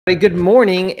Good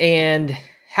morning and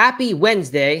happy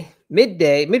Wednesday,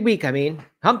 midweek,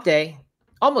 hump day,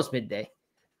 almost midday.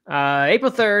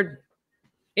 April 3rd,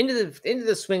 into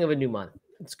the swing of a new month.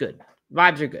 It's good.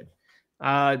 Vibes are good.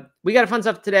 We got fun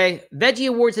stuff today. Veggie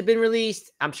Awards have been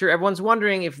released. I'm sure everyone's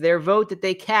wondering if their vote that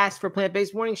they cast for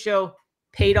Plant-Based Morning Show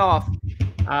paid off.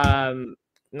 I'm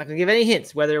not gonna give any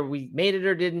hints whether we made it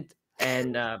or didn't,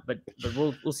 and but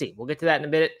we'll see. We'll get to that in a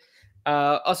minute.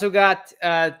 Also got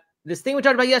this thing we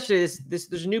talked about yesterday.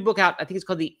 There's a new book out. I think it's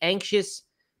called The Anxious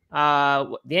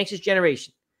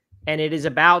Generation, and it is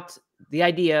about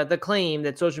the claim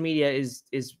that social media is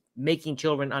making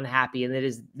children unhappy, and that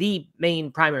is the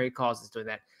main primary cause that's doing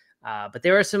that. But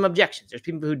there are some objections. There's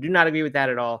people who do not agree with that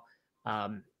at all,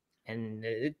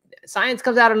 science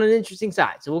comes out on an interesting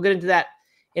side. So we'll get into that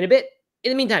in a bit. In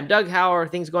the meantime, Doug, how are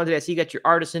things going today? I see you got your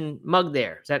artisan mug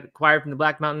there. Is that acquired from the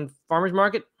Black Mountain Farmers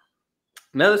Market?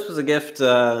 No, this was a gift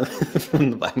from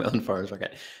the Black Mountain Farmers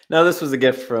Market. No, this was a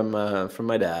gift from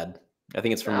my dad. I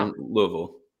think it's from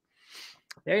Louisville.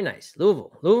 Very nice. Louisville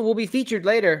will be featured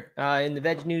later in the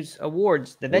Veg News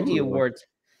Awards, the Veggie Awards.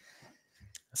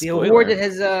 The award that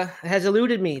has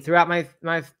eluded me throughout my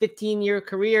 15-year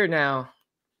career now.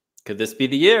 Could this be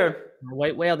the year?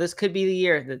 White whale. This could be the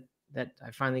year that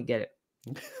I finally get it.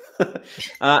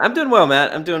 I'm doing well,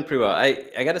 Matt. I'm doing pretty well.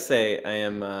 I got to say, I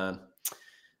am a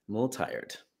little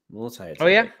tired. Oh,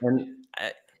 yeah? And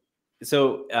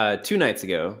so 2 nights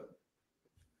ago,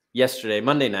 yesterday,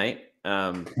 Monday night,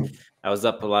 I was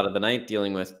up a lot of the night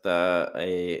dealing with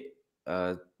a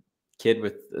kid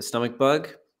with a stomach bug.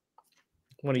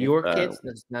 One of your kids?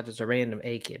 That's not just a random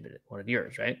kid, but one of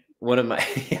yours, right? One of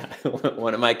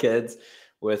my kids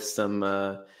with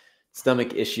some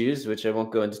stomach issues, which I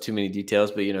won't go into too many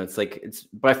details, but it's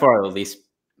by far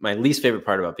my least favorite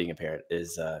part about being a parent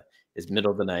is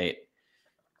middle of the night.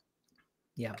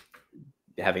 Yeah.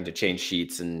 Having to change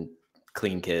sheets and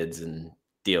clean kids and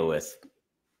deal with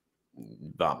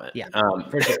vomit. Yeah.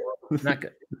 For sure. Not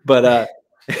good.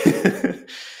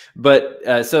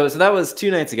 But so that was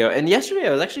 2 nights ago, and yesterday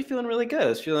I was actually feeling really good. I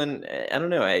was feeling, I don't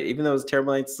know, even though it was a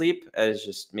terrible night's sleep, I was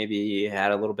just maybe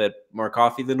had a little bit more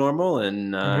coffee than normal,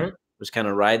 and was kind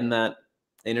of riding that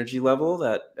energy level,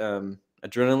 that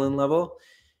adrenaline level.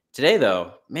 Today,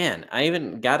 though, man, I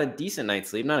even got a decent night's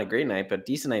sleep. Not a great night, but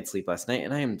decent night's sleep last night,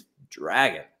 and I am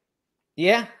dragging.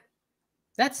 Yeah,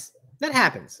 that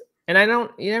happens, and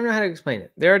you never know how to explain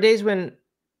it. There are days when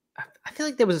I feel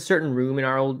like there was a certain room in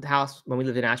our old house when we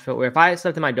lived in Asheville where if I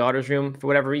slept in my daughter's room for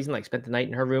whatever reason, like spent the night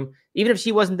in her room, even if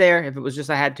she wasn't there, if it was just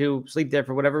I had to sleep there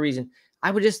for whatever reason,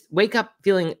 I would just wake up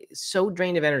feeling so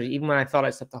drained of energy, even when I thought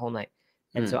I slept the whole night.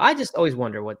 And so I just always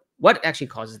wonder what actually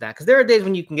causes that, because there are days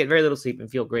when you can get very little sleep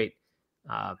and feel great.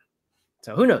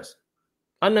 So who knows?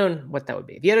 Unknown what that would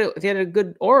be. If you had a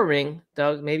good Oura ring,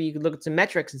 Doug, maybe you could look at some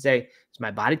metrics and say, is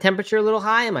my body temperature a little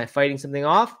high? Am I fighting something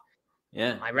off?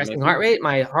 Yeah. My resting heart rate,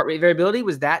 my heart rate variability,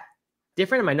 was that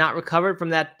different? Am I not recovered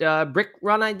from that brick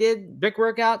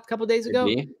workout a couple of days ago?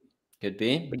 Could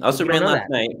be. I also ran last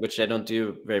night, which I don't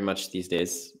do very much these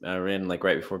days. I ran like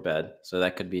right before bed, so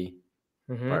that could be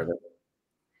part of it.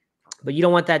 But you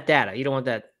don't want that data. You don't want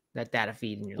that data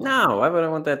feed in your life. No, why would I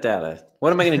want that data?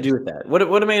 What am I going to do with that? What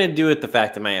am I going to do with the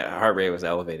fact that my heart rate was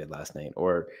elevated last night?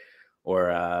 Well,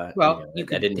 you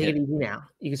can take it easy now.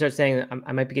 You can start saying,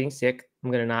 I might be getting sick. I'm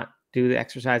going to not do the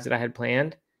exercise that I had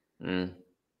planned. Give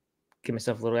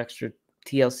myself a little extra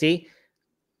TLC.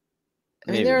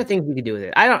 I mean, there are things we could do with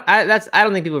it. I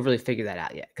don't think people have really figured that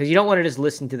out yet, because you don't want to just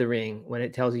listen to the ring when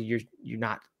it tells you you're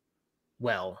not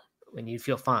well, when you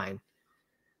feel fine.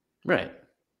 Right.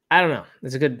 I don't know.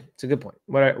 It's a good point.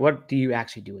 What do you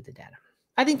actually do with the data?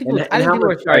 I think people are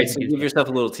starting to give yourself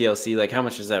a little TLC. Like, how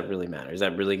much does that really matter? Is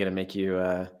that really going to make you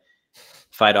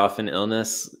fight off an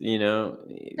illness? Yeah,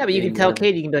 but you can tell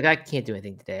Katie, you can be like, I can't do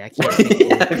anything today. I can't.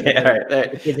 Yeah, okay, all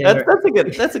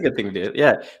right. That's a good thing to do.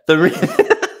 Yeah,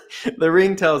 the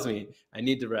ring tells me I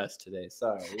need to rest today.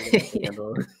 Sorry, you're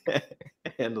gonna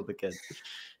handle the kids.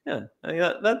 Yeah,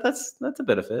 that's a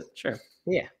benefit. Sure.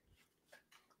 Yeah.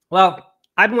 Well,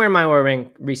 I've been wearing my Oura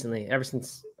ring recently, ever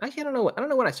since. Actually, I don't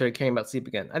know when I started caring about sleep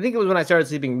again. I think it was when I started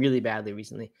sleeping really badly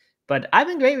recently. But I've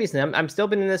been great recently. I'm still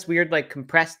been in this weird, like,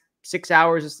 compressed 6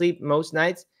 hours of sleep most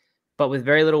nights, but with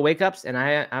very little wake ups, and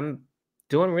I'm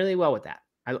doing really well with that.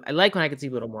 I like when I can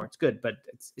sleep a little more. It's good, but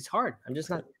it's hard. I'm just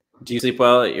not. Do you sleep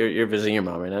well? You're visiting your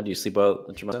mom right now. Do you sleep well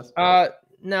at your mom's house?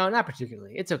 No, not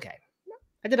particularly. It's okay.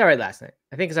 I did all right last night.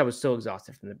 I think because I was so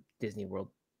exhausted from the Disney World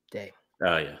day.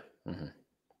 Oh yeah.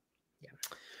 Yeah.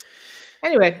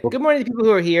 Anyway, good morning to people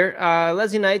who are here.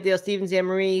 Leslie Knight, Dale Stevens, Anne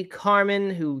Marie, Carmen,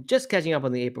 who just catching up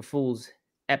on the April Fool's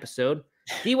episode.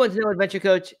 D1 to know adventure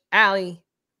coach Allie,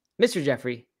 Mr.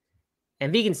 Jeffrey,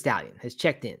 and Vegan Stallion has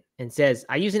checked in and says,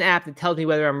 I use an app that tells me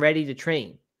whether I'm ready to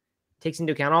train. Takes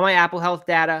into account all my Apple Health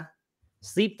data,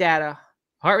 sleep data,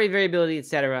 heart rate variability,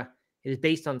 etc. It is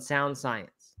based on sound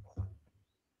science.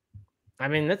 I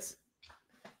mean, that's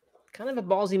kind of a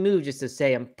ballsy move just to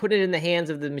say I'm putting it in the hands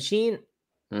of the machine.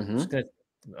 I'm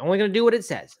only going to do what it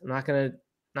says. I'm not going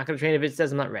to train if it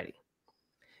says I'm not ready.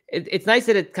 It's nice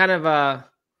that it kind of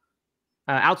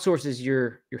outsources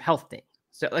your health thing.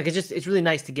 So like it's really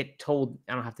nice to get told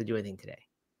I don't have to do anything today.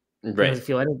 Right. I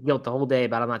feel any guilt the whole day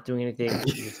about I'm not doing anything.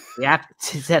 The app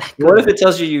said what if it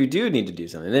tells you do need to do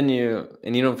something? Then you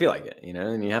don't feel like it,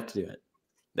 and you have to do it.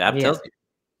 The app tells you.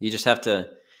 You just have to.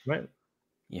 Right.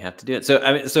 You have to do it.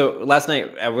 So so last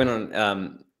night I went on.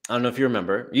 I don't know if you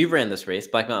remember. You ran this race,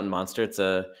 Black Mountain Monster. It's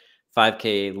a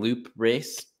 5K loop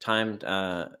race, timed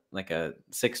like a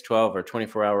 6, 12, or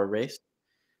 24-hour race.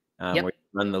 Where you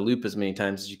run the loop as many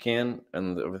times as you can,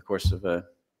 and over the course of a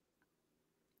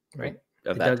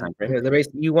of that time frame. The race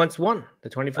you once won, the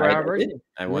 24-hour version.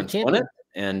 I once won it,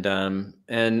 and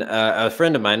a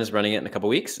friend of mine is running it in a couple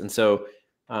weeks, and so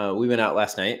we went out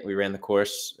last night. We ran the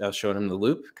course. I was showing him the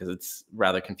loop because it's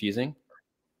rather confusing.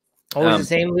 Always the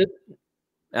same loop?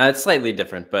 It's slightly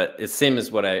different, but it's same as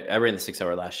what I ran the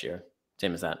 6-hour last year.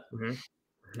 Same as that.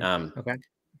 Okay.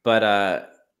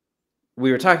 But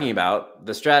we were talking about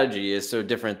the strategy is so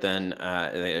different than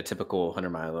a typical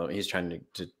 100-mile. He's trying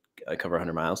to cover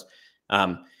 100 miles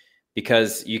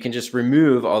because you can just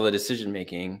remove all the decision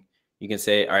making. You can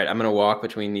say, all right, I'm going to walk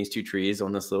between these 2 trees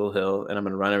on this little hill, and I'm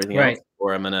going to run everything else,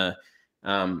 or I'm going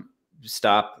to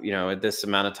stop, at this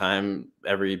amount of time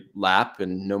every lap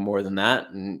and no more than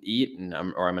that, and eat,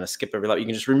 or I'm going to skip every lap. You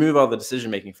can just remove all the decision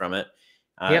making from it.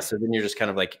 So then you're just kind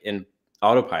of like in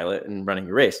autopilot and running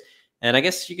your race. And I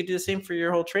guess you could do the same for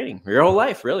your whole training, or your whole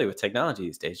life, really, with technology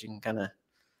these days. You can kind of,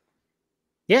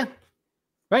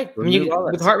 right. I mean,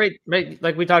 with heart rate, right,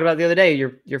 like we talked about the other day,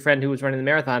 your friend who was running the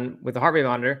marathon with the heart rate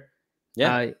monitor.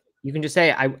 You can just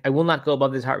say, I will not go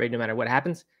above this heart rate no matter what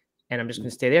happens. And I'm just going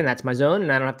to stay there. And that's my zone.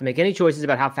 And I don't have to make any choices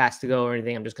about how fast to go or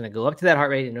anything. I'm just going to go up to that heart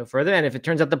rate and no further. And if it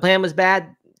turns out the plan was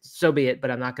bad, so be it. But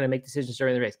I'm not going to make decisions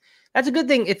during the race. That's a good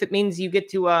thing if it means you get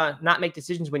to not make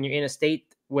decisions when you're in a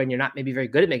state when you're not maybe very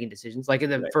good at making decisions. Like in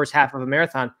the first half of a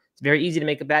marathon, it's very easy to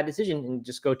make a bad decision and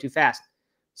just go too fast.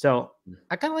 So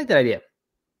I kind of like that idea.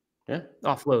 Yeah.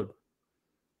 Offload.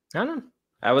 I don't know.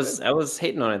 I was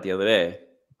hating on it the other day,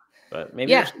 but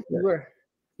maybe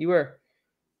you were.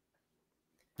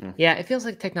 Yeah, it feels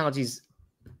like technology's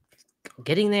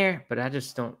getting there, but I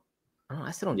just don't.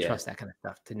 I still don't trust that kind of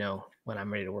stuff to know when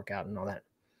I'm ready to work out and all that.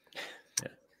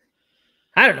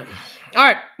 I don't know. All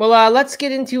right. Well, let's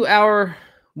get into our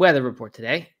weather report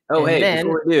today. Oh,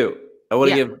 before we do, I want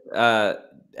to give.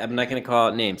 I'm not going to call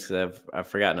out names because I've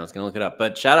forgotten. I was going to look it up.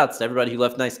 But shout outs to everybody who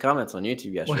left nice comments on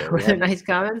YouTube yesterday. Were there nice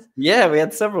comments? Yeah, we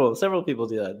had several people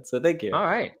do that. So thank you. All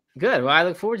right. Good. Well, I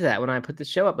look forward to that. When I put the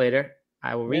show up later,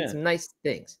 I will read some nice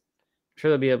things. I'm sure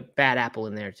there'll be a bad apple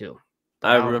in there too.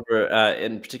 I remember,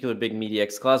 in particular, Big Media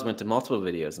X Claus went to multiple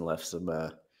videos and left some.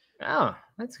 Oh,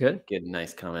 that's good. Good,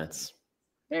 nice comments.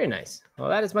 Very nice. Well,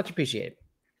 that is much appreciated.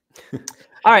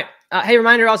 All right. Hey,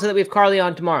 reminder also that we have Carly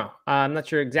on tomorrow. I'm not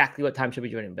sure exactly what time she'll be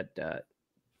joining, but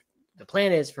the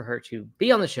plan is for her to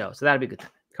be on the show. So that'll be a good time.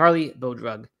 Carly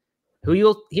Bodrug, who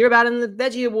you'll hear about in the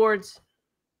Veggie Awards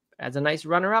as a nice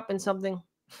runner-up in something.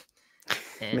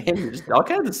 And, man, just all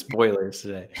kinds of spoilers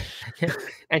today.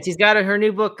 And she's got her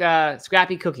new book,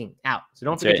 Scrappy Cooking, out. So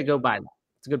don't forget to go buy that.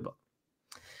 It's a good book.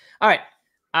 All right.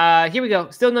 Here we go.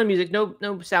 Still no music.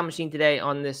 No sound machine today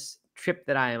on this trip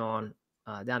that I am on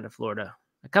down to Florida.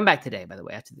 I come back today, by the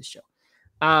way, after this show.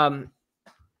 Not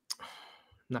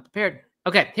prepared.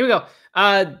 Okay, here we go.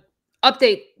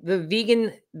 Update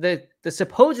the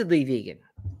supposedly vegan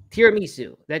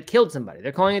tiramisu that killed somebody.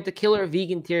 They're calling it the killer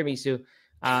vegan tiramisu.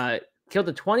 Killed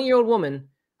a 20-year-old woman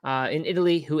in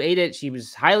Italy who ate it. She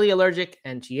was highly allergic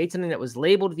and she ate something that was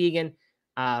labeled vegan.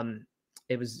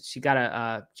 She got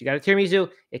a tiramisu.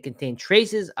 It contained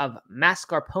traces of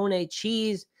mascarpone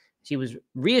cheese. She was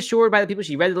reassured by the people.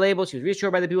 She read the label. She was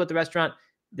reassured by the people at the restaurant.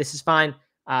 This is fine.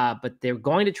 But they're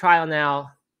going to trial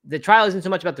now. The trial isn't so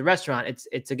much about the restaurant.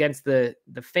 It's against the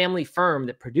family firm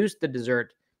that produced the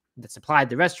dessert that supplied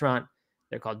the restaurant.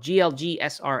 They're called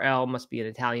GLGSRL. Must be an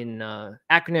Italian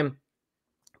acronym.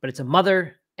 But it's a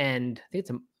mother and it's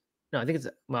 2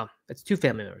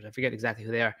 family members. I forget exactly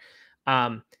who they are.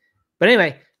 But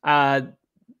anyway,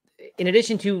 in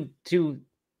addition to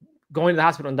going to the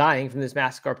hospital and dying from this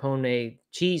mascarpone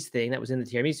cheese thing that was in the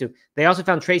tiramisu, they also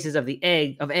found traces of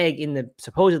egg in the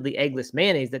supposedly eggless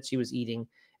mayonnaise that she was eating,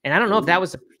 And I don't know if that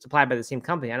was supplied by the same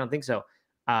company. I don't think so.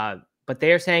 But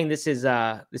they are saying this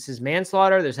is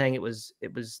manslaughter. They're saying it was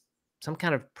some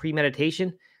kind of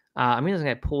premeditation. I'm realizing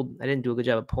I didn't do a good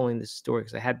job of pulling this story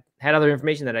because I had other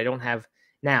information that I don't have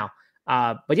now.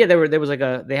 But yeah, there was like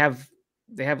they have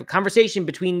a conversation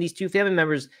between these two family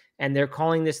members, and they're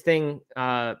calling this thing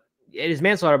it is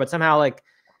manslaughter, but somehow I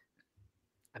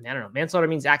don't know. Manslaughter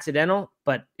means accidental,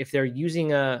 but if they're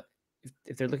using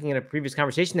if they're looking at a previous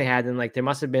conversation they had, then like there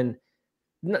must have been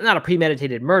not a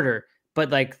premeditated murder, but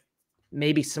like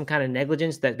maybe some kind of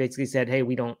negligence that basically said, hey,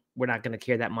 we're not going to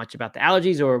care that much about the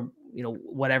allergies, or,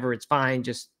 whatever, it's fine.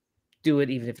 Just do it,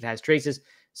 even if it has traces.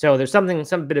 So there's some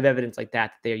bit of evidence like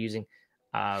that they're using.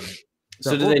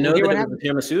 So do they know that it was the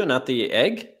tiramisu and not the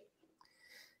egg?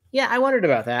 Yeah, I wondered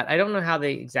about that. I don't know how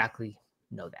they exactly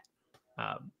know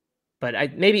that.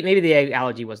 But maybe the egg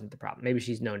allergy wasn't the problem. Maybe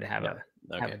she's known to have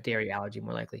a dairy allergy,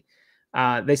 more likely.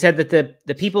 They said that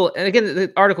the people, and again,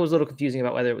 the article was a little confusing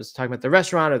about whether it was talking about the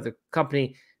restaurant or the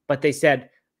company, but they said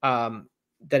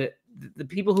that the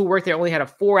people who worked there only had a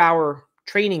 4-hour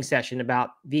training session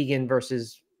about vegan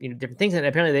versus different things, and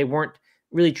apparently they weren't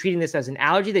really treating this as an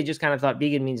allergy. They just kind of thought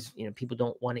vegan means people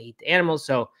don't want to eat the animals,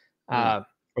 so or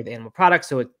the animal products,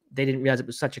 so they didn't realize it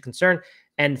was such a concern.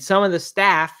 And some of the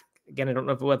staff, again, I don't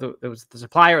know whether it was the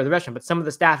supplier or the restaurant, but some of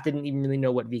the staff didn't even really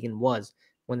know what vegan was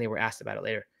when they were asked about it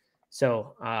later.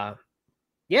 So,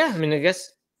 yeah, I mean, I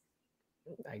guess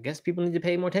people need to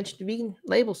pay more attention to vegan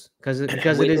labels because it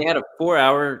is. They had a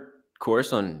 4-hour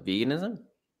course on veganism,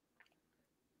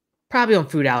 probably on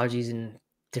food allergies and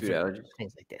different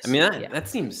things like this. I mean, that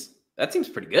seems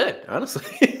pretty good,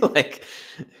 honestly. Like,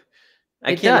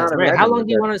 it does. Right? How long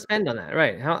do you want to spend on that?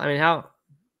 Right?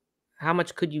 How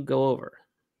much could you go over?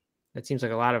 That seems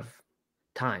like a lot of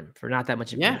time for not that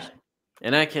much information. Yeah.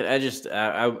 And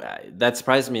that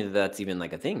surprised me that that's even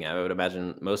like a thing. I would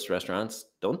imagine most restaurants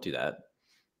don't do that.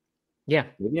 Yeah.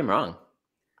 Maybe I'm wrong.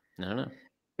 I don't know.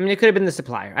 I mean, it could have been the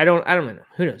supplier. I don't know.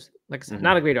 Who knows? Like I said,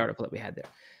 not a great article that we had there.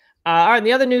 All right. In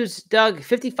the other news, Doug,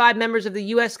 55 members of the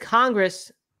U.S.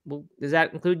 Congress. Well, does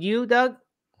that include you, Doug?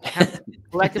 Have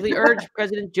collectively urged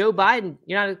President Joe Biden.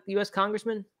 You're not a U.S.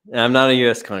 congressman? I'm not a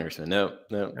U.S. congressman. No.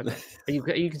 Okay.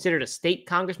 Are you considered a state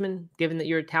congressman, given that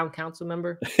you're a town council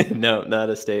member? No,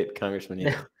 not a state congressman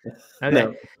either. No. Okay.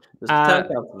 No, just a town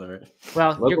council member.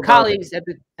 Well, local your colleagues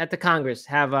at the Congress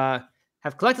have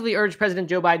collectively urged President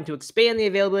Joe Biden to expand the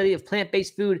availability of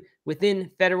plant-based food within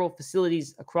federal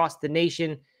facilities across the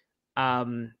nation.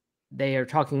 They are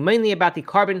talking mainly about the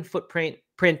carbon footprint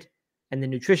and the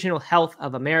nutritional health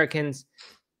of Americans.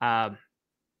 So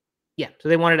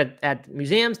they wanted it at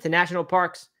museums to national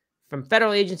parks, from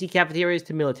federal agency cafeterias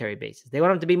to military bases. They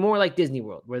want them to be more like Disney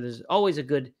World, where there's always a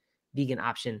good vegan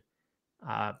option.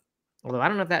 Although I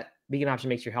don't know if that vegan option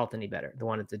makes your health any better, the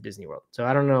one at the Disney World. So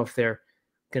I don't know if they're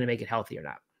going to make it healthy or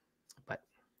not. But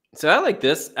so I like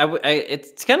this.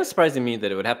 It's kind of surprising me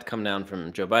that it would have to come down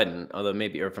from Joe Biden, although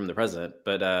maybe, or from the president.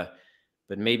 But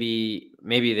maybe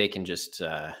they can just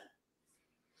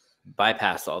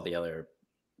bypass all the other,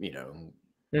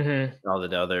 all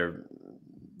the other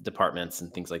departments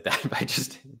and things like that by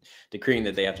just decreeing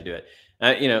that they have to do it.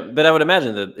 But I would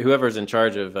imagine that whoever's in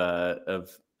charge of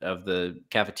the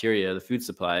cafeteria, the food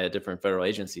supply at different federal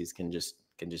agencies can just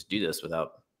do this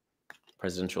without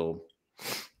presidential.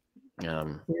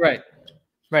 Right.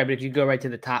 But if you go right to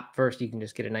the top first, you can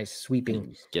just get a nice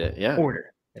sweeping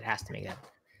order that has to make that.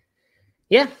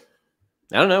 Yeah.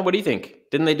 I don't know. What do you think?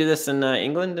 Didn't they do this in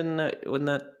England? And wasn't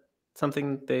that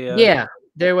something they? Yeah,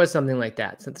 there was something like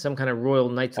that. Some kind of Royal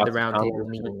Knights of the Round Table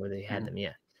meeting where they had them.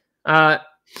 Yeah.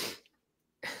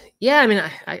 Yeah. I mean,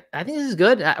 I think this is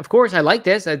good. Of course, I like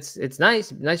this. It's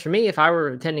nice for me if I were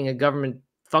attending a government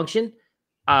function.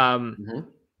 I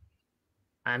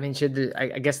mean,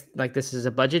 I guess like this is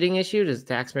a budgeting issue. Does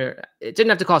taxpayer? It didn't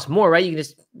have to cost more, right? You can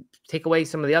just take away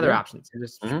some of the other options and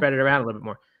just spread it around a little bit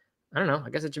more. I don't know. I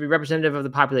guess it should be representative of the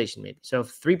population, maybe. So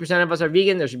if 3% of us are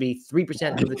vegan, there should be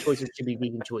 3% of the choices should be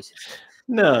vegan choices.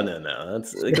 No.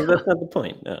 That's not the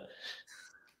point. No.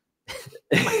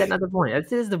 That's not the point. That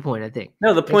is the point, I think.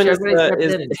 No, the point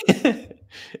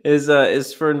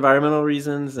is for environmental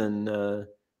reasons and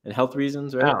health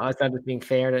reasons, right? Oh, it's not just being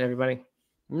fair to everybody.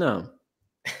 No.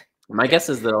 My guess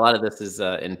is that a lot of this is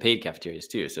in paid cafeterias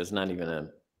too, so it's not even a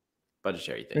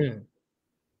budgetary thing.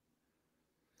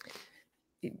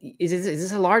 Is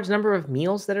this a large number of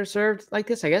meals that are served like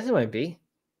this? I guess it might be.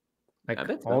 Like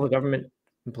all the government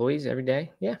employees every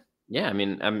day. Yeah. Yeah, I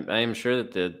mean, I'm sure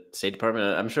that the State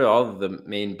Department, I'm sure all of the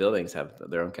main buildings have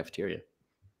their own cafeteria.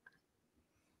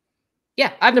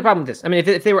 Yeah, I have no problem with this. I mean,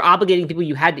 if they were obligating people,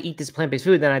 you had to eat this plant-based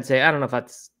food, then I'd say, I don't know if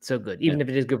that's so good. Even if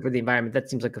it is good for the environment, that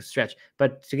seems like a stretch.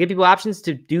 But to give people options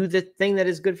to do the thing that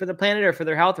is good for the planet or for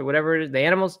their health or whatever it is, the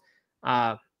animals,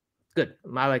 good.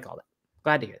 I like all that.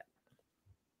 Glad to hear that.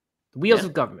 The wheels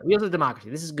of government, wheels of democracy.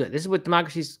 This is good. This is what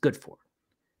democracy is good for.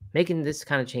 Making this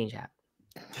kind of change happen.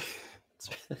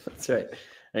 That's right.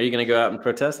 Are you going to go out and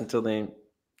protest until he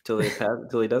does it?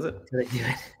 Until they do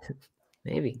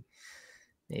it?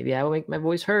 Maybe I will make my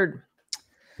voice heard.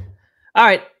 All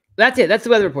right, that's it. That's the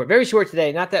weather report. Very short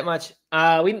today, not that much.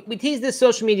 We teased this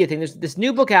social media thing. There's this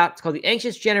new book out. It's called The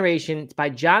Anxious Generation. It's by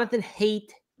Jonathan Haidt,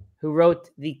 who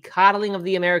wrote The Coddling of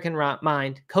the American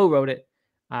Mind, co-wrote it.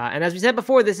 And as we said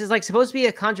before, this is like supposed to be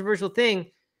a controversial thing,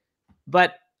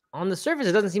 but on the surface,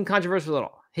 it doesn't seem controversial at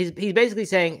all. He's basically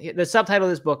saying, the subtitle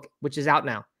of this book, which is out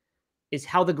now, is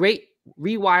How the Great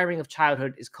Rewiring of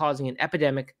Childhood is Causing an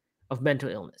Epidemic of Mental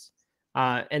Illness.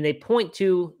 And they point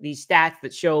to these stats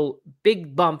that show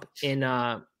big bump in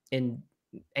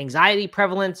anxiety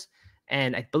prevalence,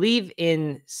 and I believe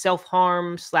in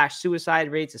self-harm /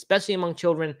 suicide rates, especially among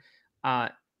children,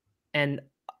 and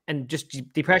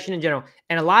just depression in general.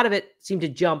 And a lot of it seemed to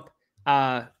jump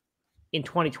in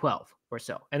 2012 or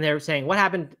so. And they're saying, what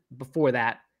happened before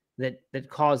that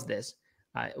caused this?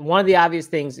 One of the obvious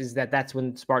things is that's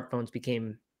when smartphones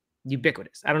became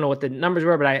ubiquitous. I don't know what the numbers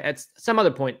were, but at some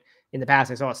other point in the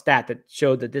past, I saw a stat that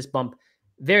showed that this bump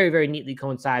very, very neatly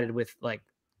coincided with like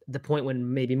the point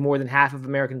when maybe more than half of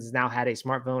Americans now had a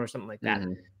smartphone or something like that.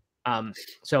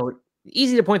 So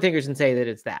easy to point fingers and say that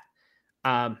it's that.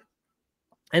 And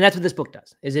that's what this book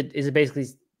does. Is it basically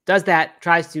does that,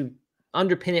 tries to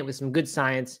underpin it with some good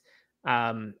science,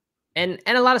 and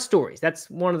a lot of stories. That's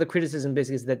one of the criticism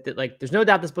basically, is that like there's no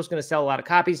doubt this book's going to sell a lot of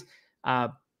copies,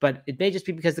 but it may just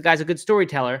be because the guy's a good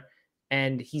storyteller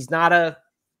and he's not a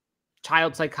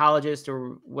child psychologist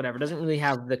or whatever, doesn't really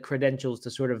have the credentials to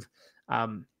sort of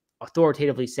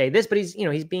authoritatively say this, but he's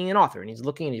being an author and he's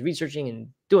looking and he's researching and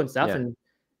doing stuff, and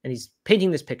he's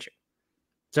painting this picture.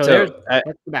 So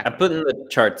I put in the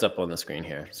charts up on the screen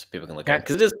here so people can look at it,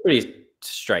 because it is pretty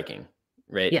striking,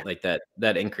 right? Yeah. Like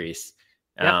that increase,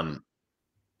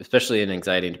 especially in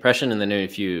anxiety and depression. And then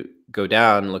if you go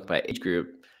down and look by age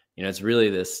group, it's really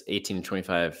this 18 to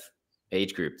 25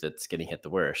 age group that's getting hit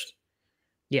the worst.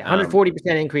 Yeah, 140%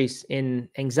 increase in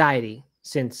anxiety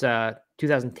since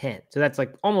 2010. So that's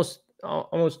like almost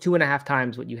 2.5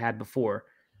 times what you had before,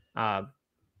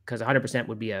 because 100%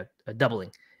 would be a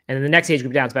doubling. And then the next age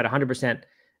group down is about 100%,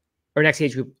 or next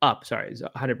age group up, sorry, is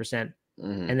 100%.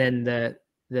 And then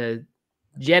the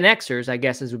Gen Xers, I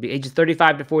guess, would be ages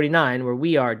 35 to 49, where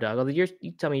we are, Doug. Although you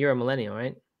tell me you're a millennial,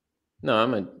 right? No,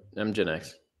 I'm Gen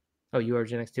X. Oh, you are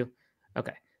Gen X too?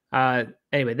 Okay.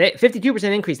 Anyway, 52%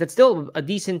 increase. That's still a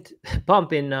decent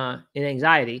bump in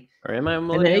anxiety. Or am I a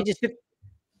millennial? And then ages 50,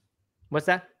 what's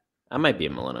that? I might be a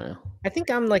millennial. I think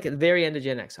I'm like at the very end of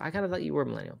Gen X. I kind of thought you were a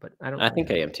millennial, but I don't. I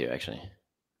think I am too, actually.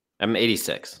 I'm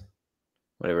 86.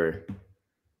 Whatever.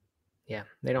 Yeah,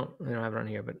 they don't have it on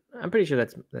here, but I'm pretty sure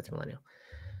that's millennial.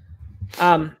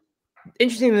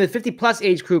 Interesting, the 50 plus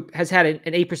age group has had an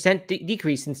 8%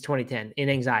 decrease since 2010 in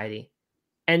anxiety.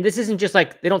 And this isn't just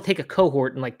like they don't take a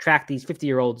cohort and like track these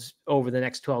 50-year-olds over the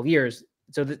next 12 years.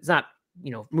 So it's not,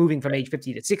 moving from age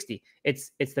 50 to 60.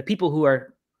 It's the people who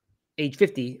are age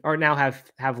 50 are now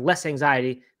have less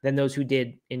anxiety than those who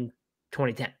did in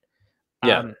 2010.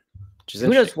 Yeah. Who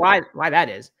knows why that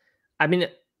is? I mean,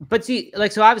 but see,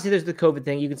 like, so obviously there's the COVID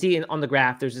thing. You can see on the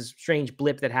graph, there's this strange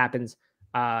blip that happens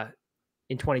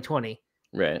in 2020.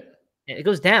 Right. And it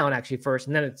goes down actually first,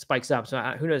 and then it spikes up. So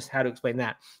who knows how to explain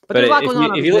that? But there's a lot going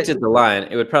on. If you looked at the line,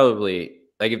 it would probably,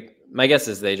 like, my guess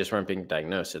is they just weren't being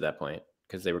diagnosed at that point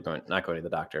because they were not going to the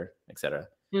doctor, et cetera.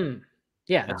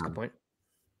 Yeah, that's a good point.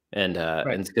 And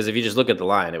because if you just look at the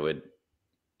line, it would,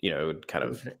 it would kind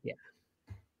of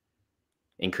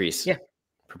increase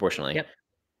proportionally. Yep.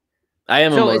 I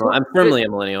am a millennial. I'm firmly a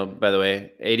millennial, by the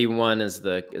way. 81 is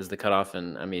the cutoff,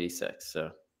 and I'm 86.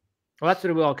 So, well, that's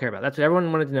what we all care about. That's what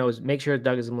everyone wanted to know, is make sure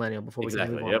Doug is a millennial before we move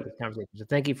on with this conversation. So,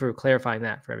 thank you for clarifying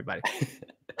that for everybody.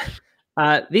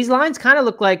 These lines kind of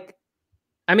look like,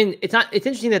 I mean, it's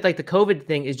interesting that like the COVID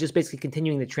thing is just basically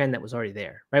continuing the trend that was already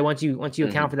there, right? Once you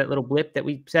account for that little blip that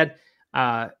we said,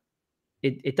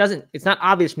 it's not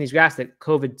obvious from these graphs that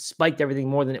COVID spiked everything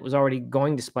more than it was already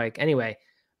going to spike anyway.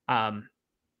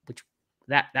 Which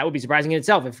that would be surprising in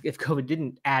itself if COVID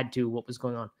didn't add to what was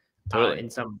going on in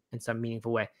some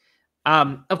meaningful way.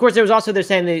 Of course, they're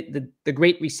saying the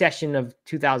Great Recession of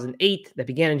 2008 that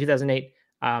began in 2008,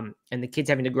 and the kids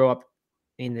having to grow up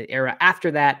in the era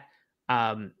after that.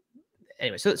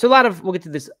 anyway, so a lot of, we'll get to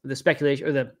this, the speculation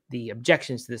or the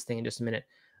objections to this thing in just a minute.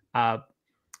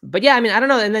 But yeah, I mean, I don't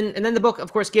know. And then the book,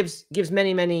 of course, gives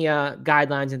many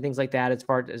guidelines and things like that as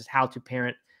far as how to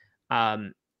parent.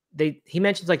 He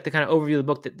mentions like the kind of overview of the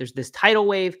book, that there's this tidal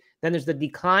wave, then there's the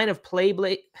decline of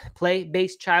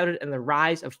play-based childhood and the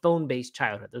rise of phone-based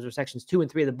childhood. Those are sections 2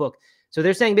 and 3 of the book. So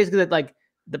they're saying basically that like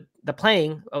the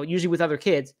playing, usually with other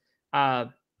kids,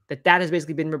 that has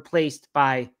basically been replaced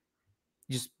by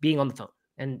just being on the phone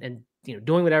and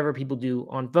doing whatever people do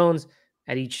on phones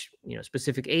at each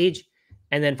specific age.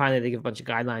 And then finally they give a bunch of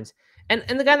guidelines. And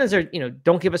the guidelines are,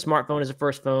 don't give a smartphone as a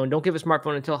first phone, don't give a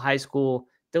smartphone until high school,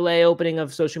 delay opening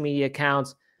of social media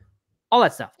accounts, all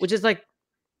that stuff, which is like,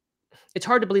 it's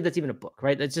hard to believe that's even a book,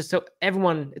 right? It's just so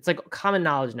everyone, it's like common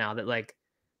knowledge now that like,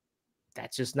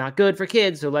 that's just not good for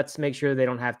kids. So let's make sure they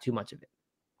don't have too much of it.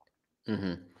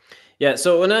 Mm-hmm. Yeah.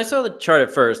 So when I saw the chart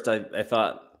at first, I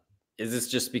thought, is this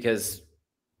just because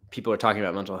people are talking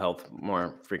about mental health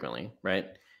more frequently, right?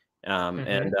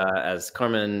 And as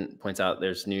Carmen points out,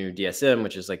 there's new DSM,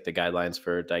 which is like the guidelines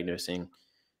for diagnosing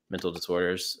mental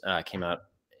disorders, came out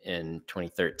in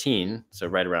 2013. So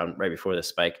right before the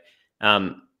spike.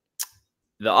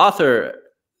 The author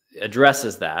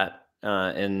addresses that,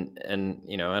 and I don't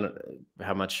know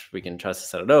how much we can trust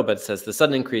this, I don't know, but it says the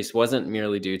sudden increase wasn't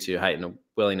merely due to heightened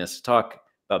willingness to talk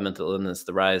about mental illness.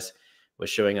 The rise was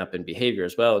showing up in behavior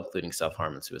as well, including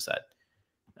self-harm and suicide.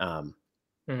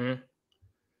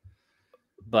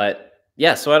 But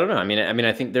yeah, so I don't know. I mean,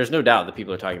 I think there's no doubt that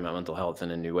people are talking about mental health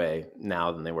in a new way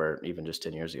now than they were even just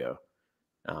 10 years ago.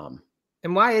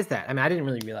 And why is that? I mean, I didn't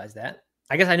really realize that.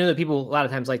 I guess I know that people a lot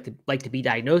of times like to be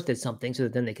diagnosed as something so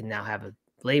that then they can now have a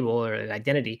label or an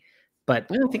identity. But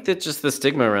I don't think that just the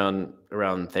stigma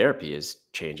around therapy is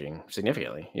changing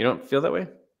significantly. You don't feel that way?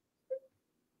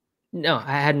 No,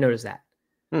 I hadn't noticed that.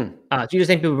 So you just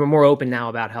think people are more open now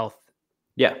about health?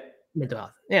 Yeah. Mental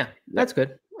health. Yeah, that's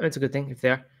good. That's a good thing if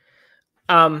they're.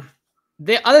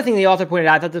 The other thing the author pointed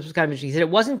out, I thought this was kind of interesting. He said it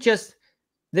wasn't just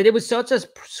that it was such a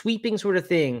sweeping sort of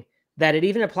thing that it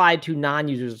even applied to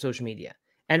non-users of social media.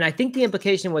 And I think the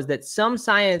implication was that some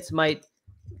science might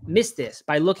miss this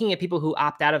by looking at people who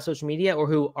opt out of social media or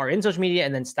who are in social media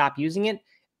and then stop using it.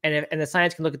 And the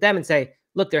science can look at them and say,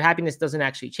 look, their happiness doesn't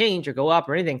actually change or go up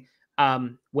or anything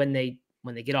when they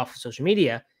get off of social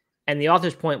media. And the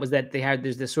author's point was that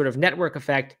there's this sort of network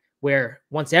effect where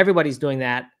once everybody's doing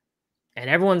that and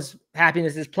everyone's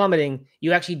happiness is plummeting,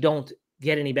 you actually don't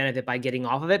get any benefit by getting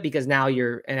off of it because now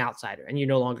you're an outsider and you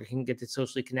no longer can get to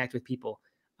socially connect with people.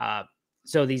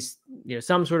 So these,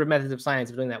 some sort of methods of science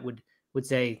of doing that would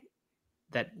say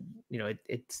that,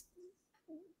 that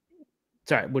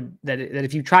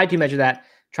if you tried to measure that,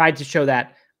 tried to show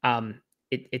that,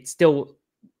 it still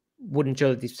wouldn't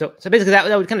show that these. So basically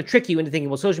that would kind of trick you into thinking,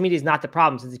 well, social media is not the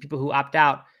problem since these people who opt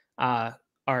out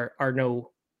are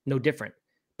no different.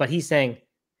 But he's saying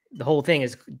the whole thing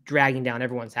is dragging down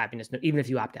everyone's happiness, even if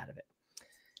you opt out of it.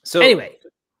 So anyway,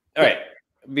 all right.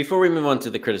 Before we move on to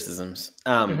the criticisms,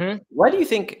 why do you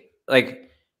think,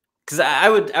 like, because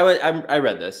I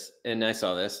read this and I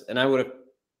saw this and I would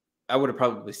have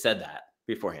probably said that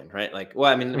beforehand, right? Like,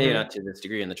 well, I mean, maybe not to this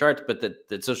degree in the charts, but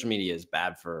that social media is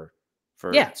bad for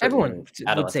everyone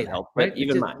would say health, that, right? But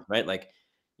even mine, right? Like,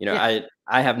 I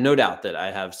have no doubt that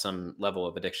I have some level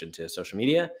of addiction to social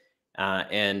media.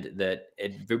 And that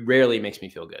it rarely makes me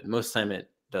feel good. Most of the time it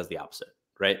does the opposite.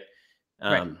 Right.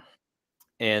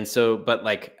 And so, but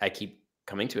like, I keep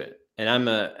coming to it and I'm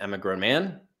a grown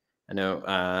man. I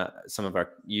know, some of our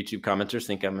YouTube commenters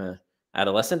think I'm a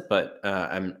adolescent, but,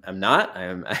 I'm not. I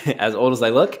am as old as I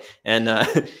look and I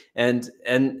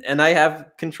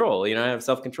have control, I have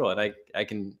self-control and I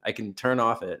can turn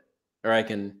off it or I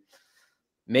can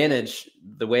manage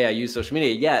the way I use social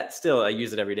media, yet still I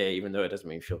use it every day, even though it doesn't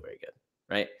make me feel very good.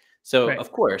 Right. So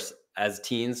of course, as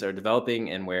teens are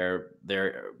developing and where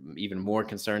they're even more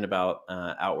concerned about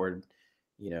outward,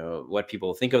 what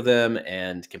people think of them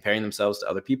and comparing themselves to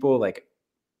other people, like,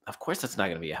 of course, that's not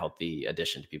going to be a healthy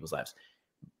addition to people's lives.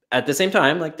 At the same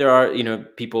time, like there are,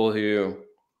 people who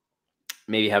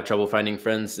maybe have trouble finding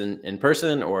friends in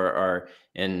person or are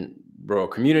in rural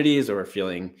communities or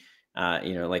feeling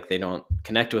like they don't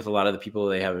connect with a lot of the people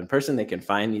they have in person. They can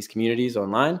find these communities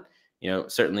online.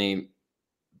 Certainly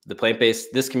the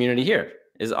plant-based, this community here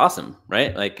is awesome,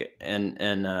 right? Like,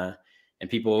 and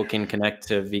people can connect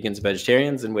to vegans and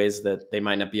vegetarians in ways that they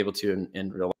might not be able to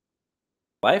in real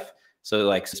life. So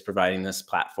like just providing this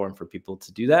platform for people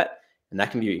to do that. And that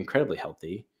can be incredibly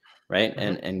healthy, right?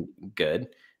 And good.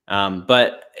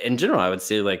 But in general, I would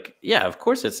say like, yeah, of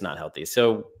course it's not healthy.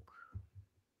 So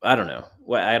I don't know.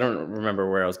 Well, I don't remember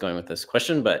where I was going with this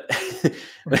question, but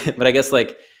but I guess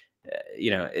like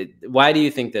why do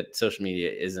you think that social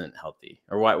media isn't healthy,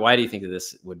 or why do you think that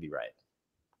this would be right?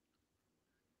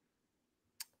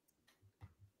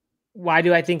 Why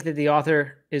do I think that the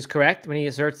author is correct when he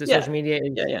asserts that social media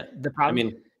is Yeah. the I problem?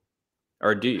 mean,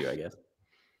 or do you? I guess.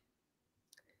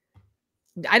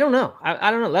 I don't know. I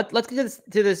don't know. Let's get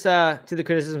to the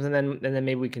criticisms, and then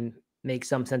maybe we can make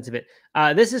some sense of it.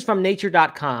 This is from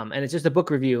nature.com, and it's just a book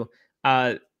review.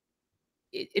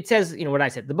 It says, what I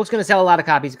said. The book's going to sell a lot of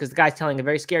copies because the guy's telling a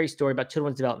very scary story about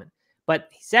children's development. But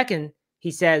second,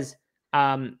 he says,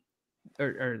 or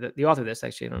the author of this,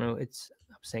 actually, I don't know. I'm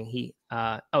saying he.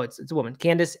 It's a woman,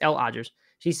 Candace L. Odgers.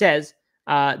 She says,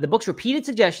 the book's repeated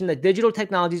suggestion that digital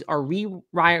technologies are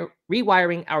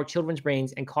rewiring our children's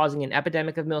brains and causing an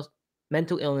epidemic of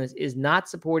mental illness is not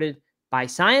supported by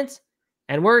science.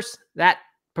 And worse, that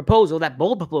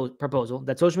bold proposal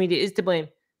that social media is to blame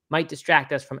might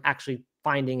distract us from actually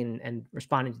finding and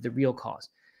responding to the real cause.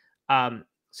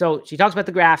 So she talks about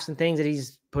the graphs and things that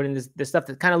he's put in this stuff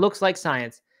that kind of looks like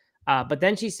science. But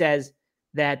then she says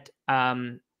that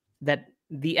that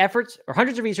the efforts, or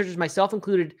hundreds of researchers, myself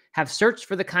included, have searched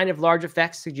for the kind of large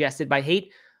effects suggested by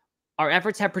hate. Our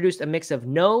efforts have produced a mix of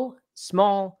no,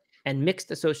 small, and mixed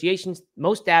associations.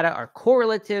 Most data are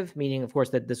correlative, meaning, of course,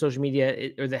 that the social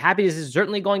media or the happiness is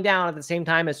certainly going down at the same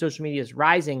time as social media is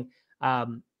rising,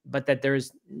 but that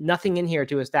there's nothing in here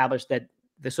to establish that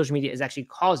the social media is actually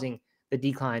causing the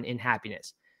decline in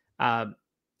happiness.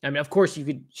 I mean, of course,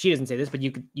 she doesn't say this, but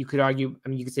you could argue,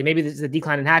 you could say maybe this is a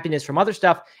decline in happiness from other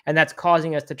stuff, and that's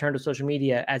causing us to turn to social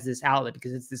media as this outlet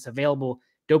because it's this available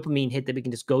dopamine hit that we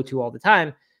can just go to all the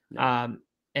time.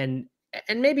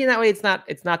 And maybe in that way, it's not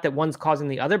that one's causing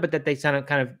the other, but that they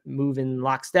kind of move in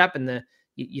lockstep, and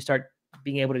you start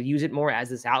being able to use it more as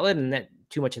this outlet, and that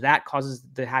too much of that causes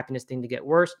the happiness thing to get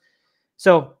worse.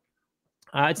 So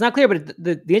it's not clear, but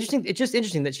it's just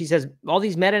interesting that she says all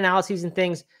these meta-analyses and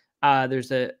things. There's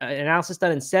an analysis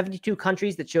done in 72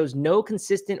 countries that shows no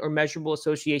consistent or measurable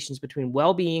associations between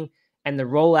well-being and the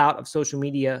rollout of social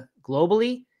media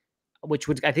globally, which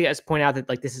would, I think, let's point out that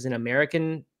like this is an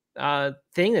American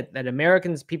thing, that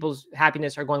Americans, people's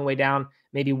happiness are going way down.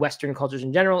 Maybe Western cultures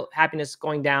in general, happiness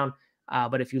going down.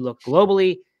 But if you look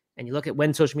globally and you look at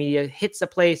when social media hits a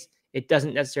place, it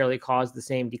doesn't necessarily cause the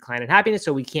same decline in happiness.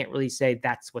 So we can't really say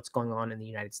that's what's going on in the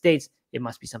United States. It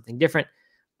must be something different.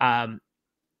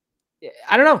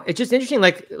 I don't know. It's just interesting.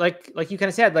 Like you kind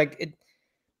of said,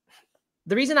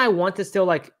 the reason I want to still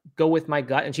like go with my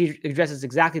gut, and she addresses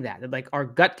exactly that like our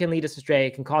gut can lead us astray.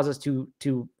 It can cause us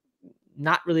to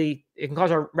not really, it can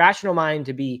cause our rational mind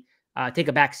to be, take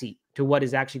a backseat to what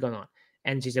is actually going on.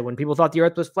 And she said, when people thought the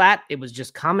earth was flat, it was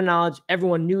just common knowledge.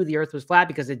 Everyone knew the earth was flat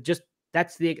because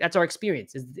that's our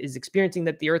experience is experiencing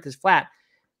that the earth is flat.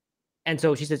 And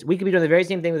so she says, we could be doing the very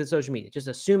same thing with the social media, just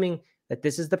assuming that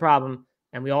this is the problem.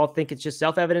 And we all think it's just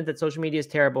self-evident that social media is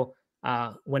terrible,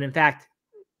 when in fact,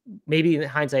 maybe in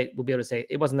hindsight, we'll be able to say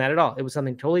it wasn't that at all. It was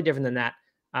something totally different than that.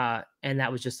 And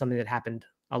that was just something that happened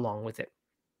along with it.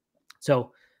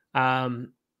 So,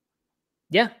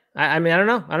 yeah, I mean, I don't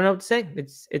know. I don't know what to say.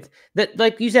 It's that,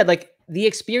 like you said, like the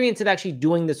experience of actually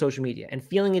doing the social media and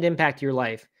feeling it impact your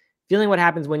life, feeling what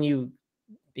happens when you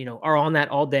are on that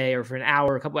all day or for an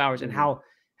hour, a couple hours, and how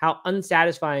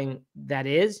unsatisfying that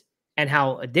is, and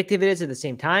how addictive it is at the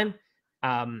same time,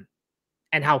 and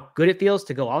how good it feels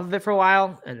to go off of it for a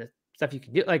while, and the stuff you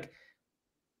can do. Like,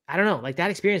 I don't know, like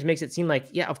that experience makes it seem like,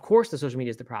 yeah, of course the social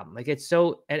media is the problem. Like it's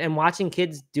so, and watching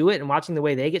kids do it and watching the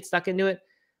way they get stuck into it,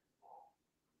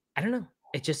 I don't know.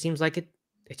 It just seems like it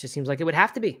would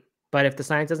have to be. But if the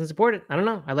science doesn't support it, I don't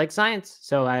know. I like science.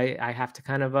 So I have to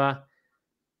kind of, I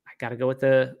got to go with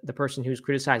the person who's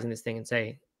criticizing this thing and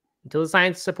say, until the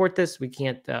science support this, we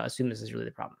can't assume this is really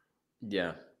the problem.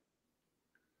 Yeah.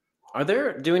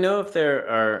 Do we know if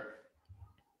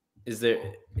is there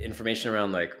information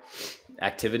around like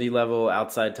activity level,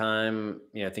 outside time,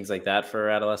 things like that for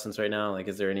adolescents right now? Like,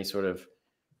 is there any sort of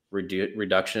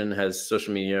reduction? Has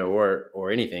social media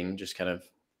or anything just kind of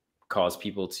caused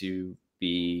people to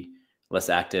be less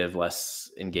active,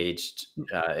 less engaged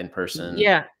in person?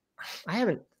 Yeah. I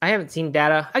haven't seen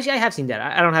data. Actually, I have seen data.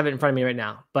 I don't have it in front of me right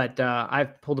now, but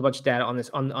I've pulled a bunch of data on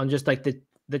this, on just like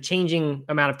the changing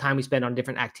amount of time we spend on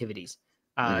different activities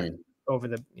over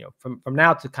the, from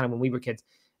now to kind of when we were kids.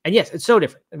 And yes, it's so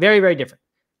different, very, very different.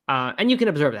 And you can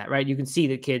observe that, right? You can see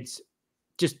that kids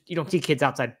you don't see kids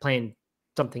outside playing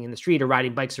something in the street or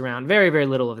riding bikes around. Very, very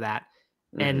little of that.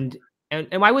 And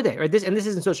why would they? Right? This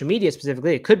isn't social media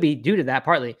specifically. It could be due to that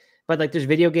partly, but like there's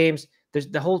video games, there's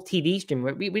the whole TV stream.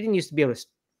 We didn't used to be able to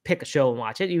pick a show and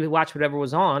watch it. You watch whatever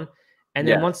was on. And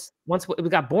then once it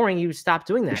got boring, you stopped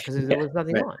doing that because there was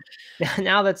nothing on.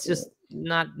 Now that's just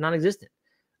non-existent.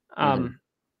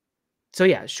 So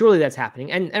yeah, surely that's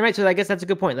happening. And right, so I guess that's a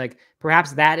good point. Like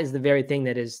perhaps that is the very thing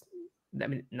that is, I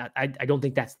mean, I don't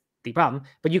think that's the problem,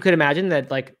 but you could imagine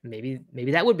that like maybe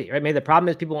that would be right. Maybe the problem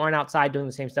is people aren't outside doing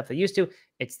the same stuff they used to.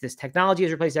 It's this technology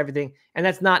has replaced everything, and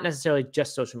that's not necessarily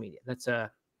just social media. That's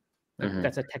a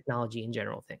technology in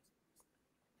general thing.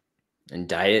 And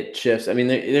diet shifts. I mean,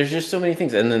 there's just so many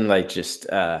things, and then like just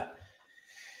added.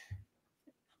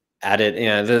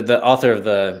 The author of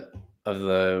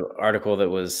the article that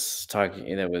was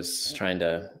trying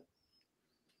to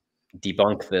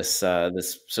debunk this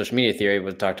this social media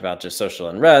theory talked about just social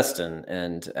unrest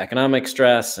and economic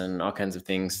stress and all kinds of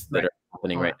things that are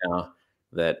happening right now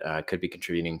that could be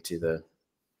contributing to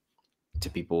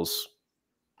people's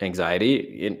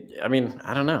anxiety. I mean,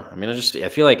 I don't know. I mean, I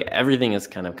feel like everything is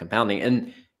kind of compounding,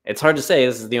 and it's hard to say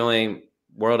this is the only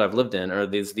world I've lived in, or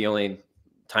this is the only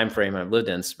time frame I've lived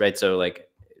in, right? So like,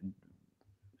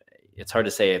 it's hard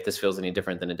to say if this feels any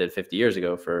different than it did 50 years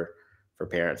ago for our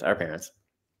parents.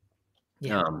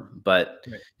 Yeah. But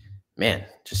man,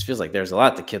 just feels like there's a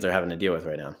lot the kids are having to deal with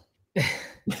right now.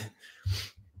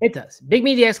 It does. Big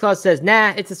Media X Claus says,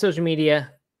 nah, it's the social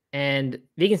media. And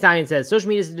Vegan Stallion says, social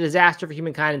media is a disaster for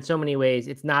humankind in so many ways.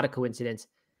 It's not a coincidence.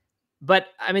 But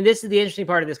I mean, this is the interesting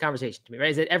part of this conversation to me,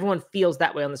 right? Is that everyone feels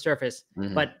that way on the surface,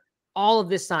 but all of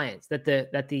this science that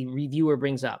the reviewer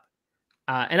brings up,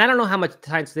 and I don't know how much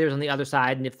science there's on the other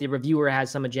side, and if the reviewer has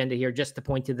some agenda here just to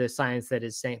point to the science that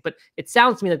is saying, but it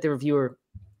sounds to me like the reviewer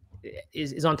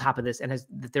is on top of this and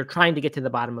that they're trying to get to the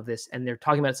bottom of this, and they're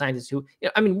talking about scientists who,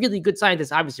 I mean, really good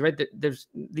scientists, obviously, right?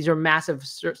 These are massive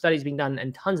studies being done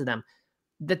and tons of them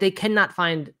that they cannot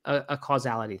find a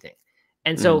causality thing,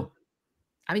 and so.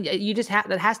 I mean, you just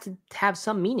that has to have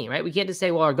some meaning, right? We can't just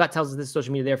say, well, our gut tells us this is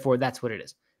social media, therefore that's what it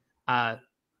is. I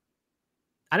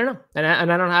don't know. And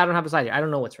I don't have a side here. I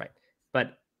don't know what's right,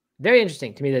 but very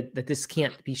interesting to me that this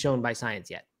can't be shown by science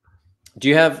yet. Do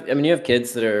you have, I mean, you have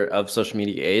kids that are of social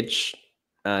media age.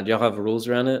 Do y'all have rules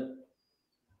around it?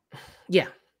 Yeah.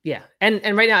 Yeah. And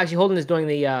right now, actually Holden is doing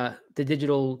the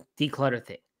digital declutter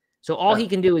thing. So all he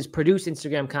can do is produce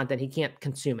Instagram content. He can't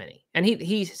consume any. And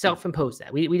he self-imposed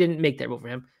that. We didn't make that rule for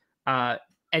him. And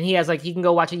he has he can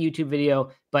go watch a YouTube video,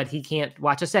 but he can't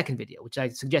watch a second video, which I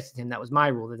suggested to him. That was my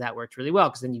rule, that worked really well,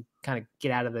 because then you kind of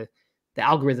get out of the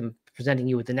algorithm presenting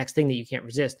you with the next thing that you can't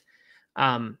resist.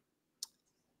 And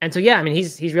so, yeah, I mean,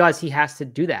 he's realized he has to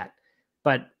do that.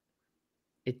 But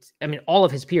I mean, all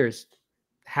of his peers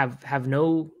have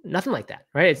nothing like that,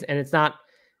 right? It's not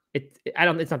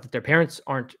that their parents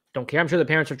don't care. I'm sure the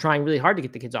parents are trying really hard to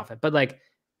get the kids off it, but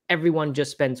everyone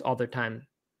just spends all their time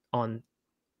on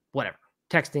whatever,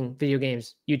 texting, video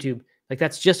games, YouTube.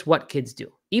 That's just what kids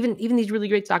do. Even these really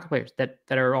great soccer players that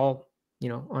are all,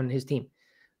 on his team.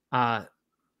 How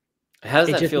does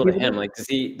that feel to him?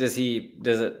 Does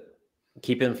it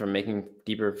keep him from making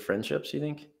deeper friendships, you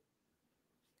think?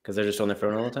 Because they're just on their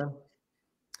phone all the time?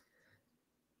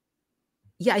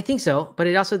 Yeah, I think so. But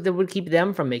that would keep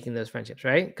them from making those friendships,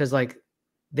 right? Because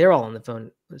they're all on the phone.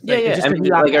 I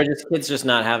mean, are just kids just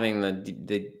not having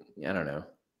the I don't know,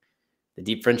 the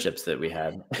deep friendships that we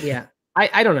had? Yeah,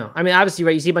 I don't know. I mean, obviously,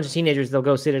 right? You see a bunch of teenagers, they'll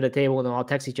go sit at a table and they'll all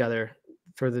text each other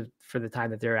for the time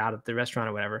that they're out at the restaurant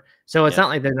or whatever. So it's not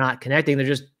like they're not connecting; they're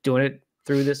just doing it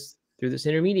through this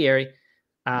intermediary.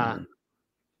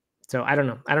 So I don't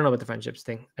know. I don't know about the friendships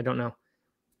thing. I don't know.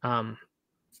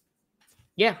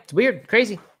 Yeah, it's weird,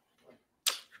 crazy.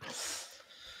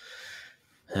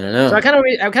 I don't know. So I kind of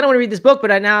want to read this book,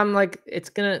 but now I'm like, that's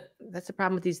the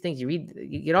problem with these things. You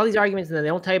get all these arguments, and then they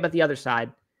don't tell you about the other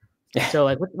side.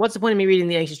 So what's the point of me reading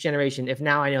The Anxious Generation if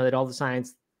now I know that all the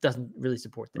science doesn't really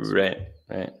support this? Right.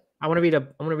 I want to read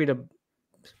a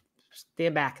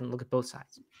stand back and look at both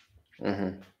sides.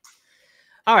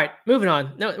 All right, moving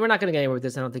on. No, we're not going to get anywhere with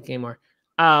this, I don't think, anymore.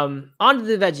 On to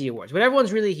the Veggie Awards, what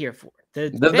everyone's really here for. The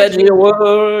Veggie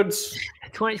Awards.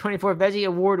 2024 Veggie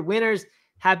Award winners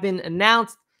have been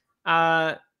announced.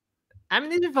 I mean,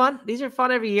 these are fun. These are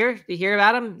fun every year to hear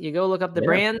about them. You go look up the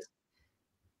brands.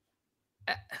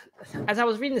 As I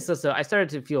was reading this list, though, I started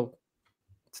to feel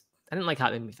I didn't like how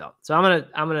it made me feel. So I'm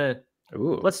gonna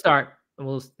let's start, and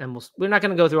we're not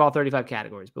gonna go through all 35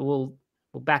 categories, but we'll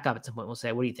back up at some point. We'll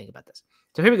say, what do you think about this?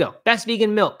 So here we go. Best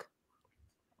vegan milk.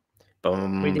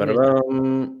 Boom,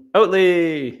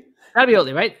 Oatly. Gotta be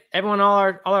Oatly, right? Everyone, all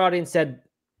our audience said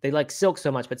they like Silk so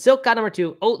much, but Silk got number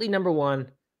 2, Oatly number 1,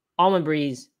 Almond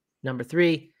Breeze number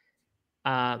 3.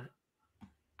 I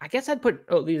I guess I'd put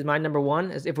Oatly as my number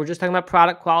one, as if we're just talking about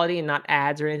product quality and not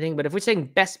ads or anything. But if we're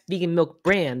saying best vegan milk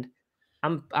brand,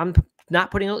 I'm not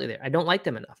putting Oatly there. I don't like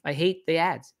them enough. I hate the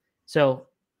ads. So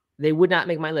they would not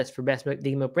make my list for best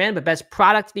vegan milk brand, but best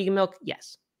product vegan milk,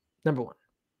 yes. Number one.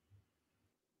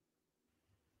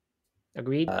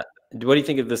 Agreed? What do you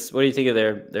think of this? What do you think of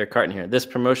their carton here? This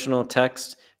promotional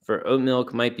text for oat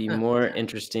milk might be more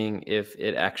interesting if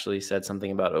it actually said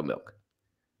something about oat milk.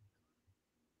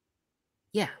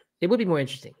 Yeah, it would be more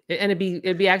interesting. And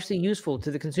it'd be actually useful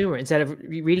to the consumer instead of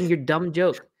reading your dumb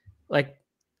joke. Like,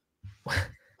 I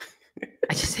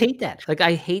just hate that. Like,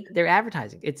 I hate their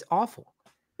advertising. It's awful.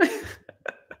 I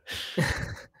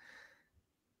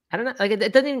don't know. Like,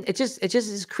 it doesn't even, it just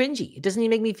is cringy. It doesn't even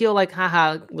make me feel like,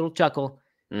 haha, little chuckle.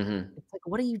 Mm-hmm. It's like,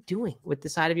 what are you doing with the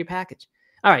side of your package?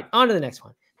 All right, on to the next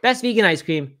one. Best vegan ice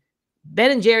cream.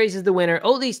 Ben & Jerry's is the winner.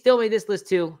 Oatly still made this list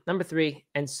too. Number 3.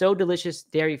 And So Delicious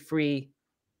Dairy Free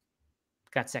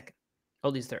got second.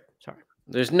 Oatly's third. Sorry.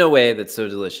 There's no way that's So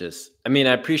Delicious. I mean,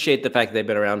 I appreciate the fact that they've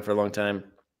been around for a long time.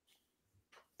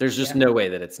 There's just no way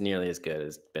that it's nearly as good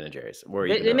as Ben & Jerry's. Or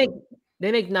They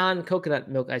make non-coconut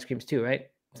milk ice creams too, right?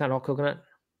 It's not all coconut.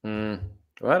 Well,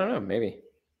 I don't know. Maybe.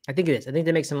 I think it is. I think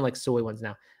they make some like soy ones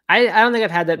now. I don't think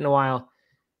I've had that in a while.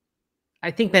 I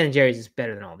think Ben & Jerry's is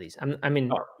better than all these. I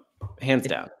mean, hands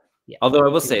down. Yeah. Although I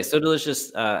will say, So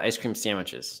Delicious ice cream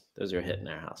sandwiches. Those are a hit in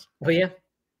our house. Oh yeah.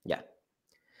 Yeah.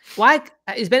 Why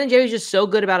is Ben & Jerry's just so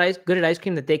good at ice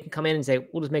cream that they can come in and say,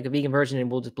 we'll just make a vegan version and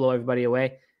we'll just blow everybody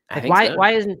away? Like,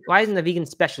 why isn't the vegan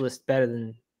specialist better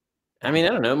than? I mean, I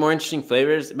don't know, more interesting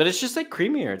flavors, but it's just like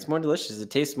creamier. It's more delicious. It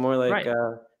tastes more like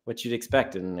what you'd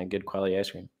expect in a good quality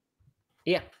ice cream.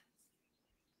 Yeah.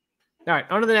 All right,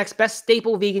 on to the next. Best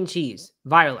staple vegan cheese,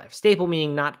 Violife. Staple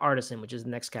meaning not artisan, which is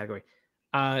the next category.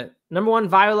 Number 1,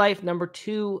 Violife. Number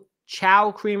 2,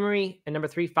 Chow Creamery. And number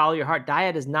 3, Follow Your Heart.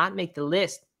 Daiya does not make the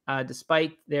list,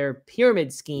 despite their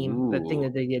pyramid scheme, the thing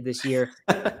that they did this year.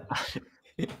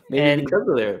 Maybe because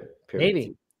of their pyramid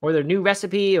scheme. Or their new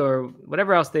recipe or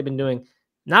whatever else they've been doing.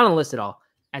 Not on the list at all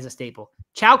as a staple.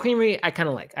 Chow Creamery, I kind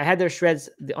of like. I had their shreds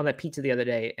on that pizza the other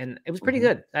day, and it was pretty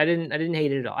good. I didn't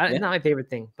hate it at all. It's not my favorite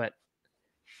thing, but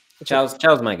Chow's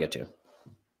my go-to.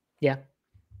 Yeah.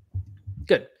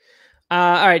 Good.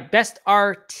 All right. Best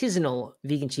artisanal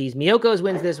vegan cheese. Miyoko's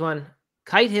wins this one.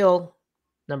 Kite Hill,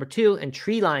 number 2, and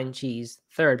Treeline cheese,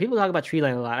 third. People talk about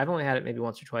Treeline a lot. I've only had it maybe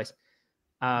once or twice.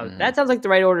 That sounds like the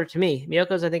right order to me.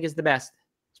 Miyoko's, I think, is the best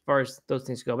as far as those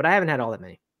things go, but I haven't had all that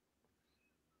many.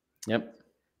 Yep.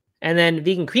 And then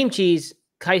vegan cream cheese,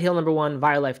 Kite Hill number 1,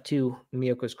 Violife 2,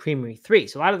 Miyoko's Creamery 3.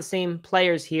 So a lot of the same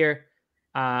players here.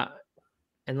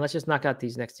 And let's just knock out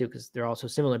these next two because they're all so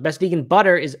similar. Best vegan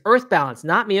butter is Earth Balance,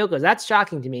 not Miyoko's. That's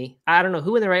shocking to me. I don't know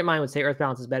who in their right mind would say Earth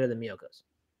Balance is better than Miyoko's.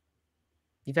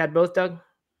 You've had both, Doug?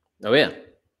 Oh, yeah. Do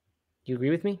you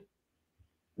agree with me?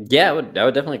 Yeah, I would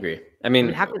definitely agree. I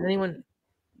mean how could anyone?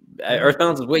 Earth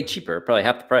Balance is way cheaper, probably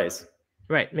half the price.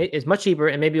 Right, it's much cheaper,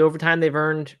 and maybe over time they've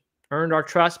earned our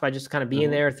trust by just kind of being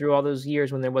there through all those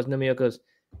years when there was no Miyoko's.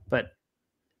 But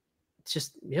it's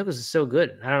just Miyoko's is so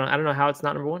good. I don't know how it's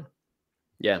not number 1.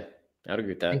 Yeah, I would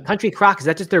agree with that. And Country Crock, is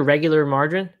that just their regular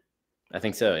margarine? I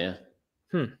think so. Yeah.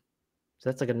 So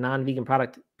that's like a non-vegan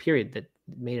product, period, that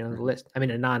made it on the list. I mean,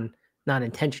 a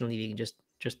non-intentionally vegan,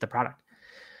 just the product.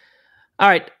 All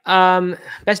right.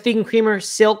 Best vegan creamer,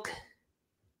 Silk.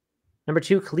 Number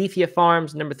 2, Califia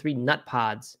Farms. Number 3, Nut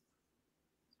Pods.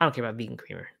 I don't care about vegan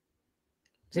creamer.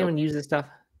 Does anyone use this stuff?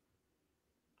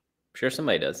 I'm sure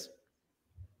somebody does.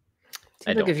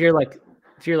 Seems like if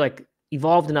you're like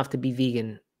evolved enough to be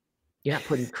vegan, you're not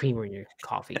putting creamer in your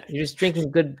coffee. You're just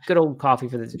drinking good old coffee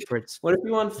for its. What if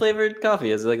you want flavored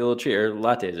coffee as like a little treat or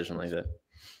lattes or something like that?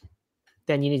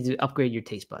 Then you need to upgrade your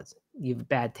taste buds. You have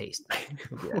bad taste.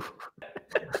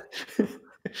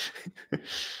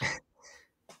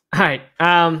 All right.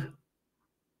 I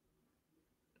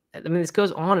mean, this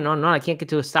goes on and on and on. I can't get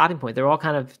to a stopping point. They're all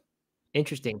kind of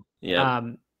interesting. Yeah.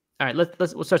 All right.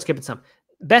 We'll start skipping some.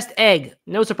 Best egg.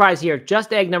 No surprise here.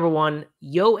 Just Egg number 1.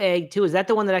 Yo Egg 2. Is that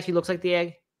the one that actually looks like the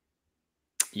egg?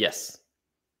 Yes.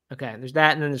 Okay. There's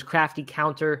that, and then there's Crafty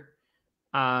Counter.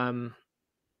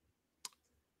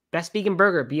 Best vegan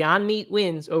burger. Beyond Meat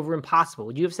wins over Impossible.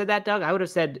 Would you have said that, Doug? I would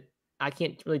have said I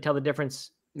can't really tell the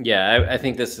difference. Yeah, I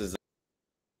think this is.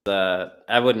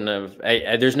 I wouldn't have.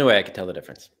 There's no way I could tell the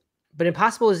difference. But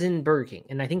Impossible is in Burger King,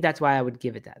 and I think that's why I would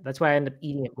give it that. That's why I end up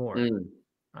eating it more.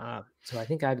 So I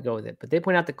think I'd go with it. But they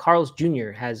point out that Carl's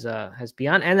Jr. has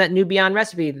Beyond, and that new Beyond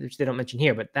recipe, which they don't mention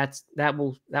here, but that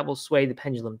will sway the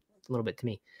pendulum a little bit to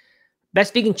me.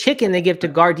 Best vegan chicken they give to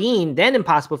Gardein, then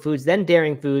Impossible Foods, then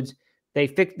Daring Foods, They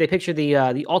picture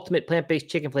the ultimate plant-based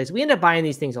chicken place. We end up buying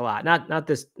these things a lot. Not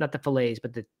the fillets,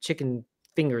 but the chicken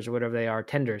fingers or whatever they are,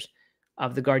 tenders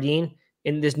of the Gardein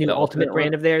in this new The ultimate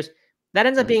brand of theirs. That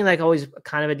ends up Mhm. being like always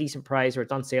kind of a decent price, or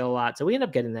it's on sale a lot. So we end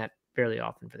up getting that fairly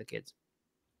often for the kids.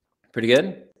 Pretty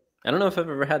good. I don't know if I've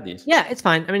ever had these. Yeah, it's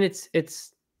fine. I mean,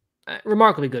 it's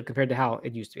remarkably good compared to how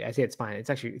it used to be. I say it's fine. It's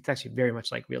actually very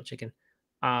much like real chicken.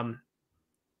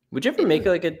 Would you ever make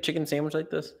like a chicken sandwich like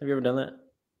this? Have you ever done that?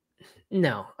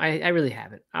 No, I really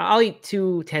haven't. I'll eat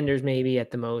 2 tenders maybe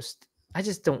at the most. I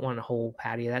just don't want a whole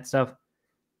patty of that stuff.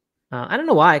 I don't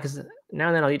know why, because now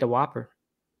and then I'll eat a Whopper.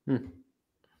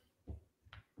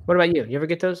 What about you? You ever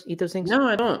eat those things? No,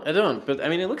 I don't. But I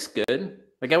mean, it looks good.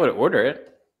 Like I would order it.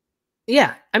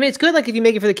 Yeah, I mean, it's good. Like if you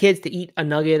make it for the kids to eat a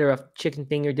nugget or a chicken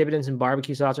finger, dip it in some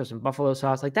barbecue sauce or some buffalo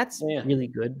sauce. Like that's really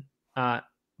good.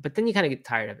 But then you kind of get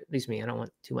tired of it. At least me, I don't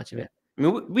want too much of it. I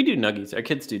mean, we do nuggets. Our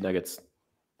kids do nuggets.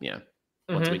 Yeah,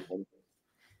 once a week.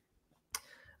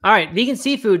 All right, vegan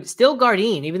seafood, still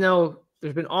Gardein, even though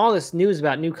there's been all this news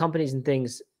about new companies and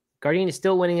things. Gardein is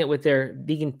still winning it with their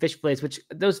vegan fish fillets, which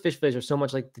those fish fillets are so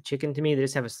much like the chicken to me. They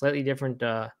just have a slightly different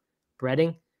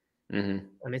breading. I mean,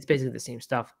 it's basically the same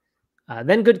stuff.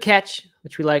 Then Good Catch,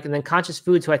 which we like, and then Conscious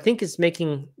Foods, who I think is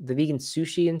making the vegan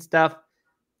sushi and stuff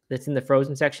that's in the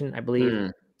frozen section, I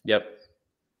believe. Yep.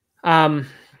 All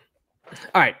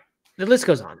right, the list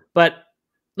goes on, but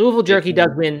Louisville Jerky does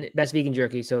win best vegan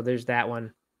jerky, so there's that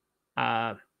one.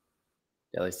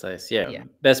 Deli Slice, yeah,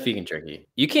 best vegan jerky.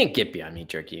 You can't get Beyond Meat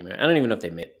jerky, man. I don't even know if they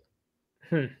made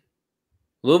it.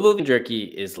 Louisville vegan jerky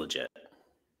is legit.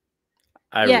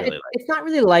 I really like it. It's not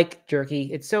really like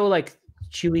jerky. It's so like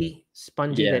chewy,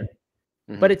 spongy,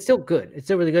 but it's still good. It's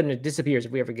still really good, and it disappears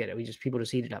if we ever get it. People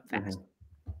just heat it up fast.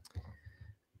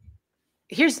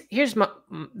 Here's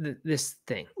this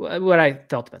thing. What I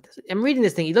felt about this. I'm reading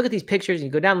this thing. You look at these pictures and you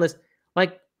go down the list.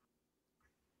 Like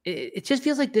it just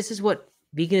feels like this is what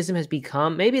veganism has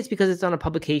become. Maybe it's because it's on a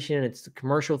publication and it's a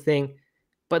commercial thing,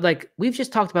 but like we've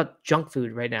just talked about junk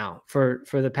food right now for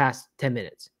the past 10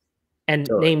 minutes and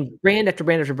named brand after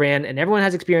brand after brand, and everyone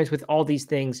has experience with all these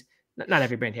things. Not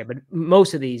every brand here, but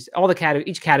most of these, all the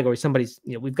each category, somebody's,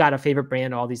 we've got a favorite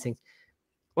brand, all these things.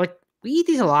 Like we eat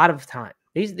these a lot of time.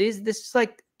 This is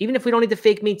like, even if we don't eat the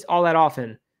fake meats all that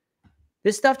often,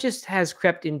 this stuff just has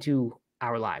crept into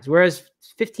our lives. Whereas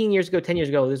 15 years ago, 10 years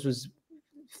ago, this was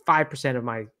 5% of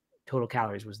my total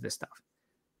calories was this stuff.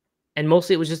 And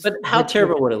mostly it was just. But how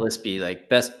terrible would a list be? Like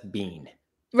best bean.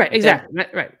 Right. Like exactly.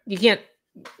 Right. You can't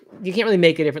really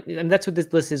make a difference. And that's what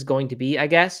this list is going to be, I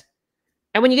guess.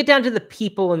 And when you get down to the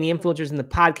people and the influencers and the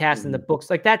podcasts and the books,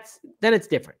 like then it's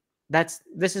different.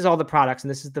 This is all the products.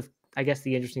 And this is I guess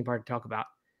the interesting part to talk about.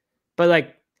 But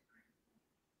like,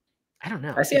 I don't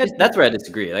know. I see. That's where I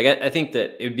disagree. Like, I think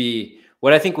that it would be,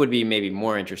 what I think would be maybe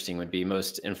more interesting would be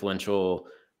most influential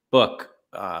book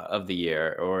of the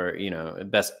year, or,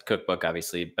 best cookbook,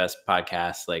 obviously, best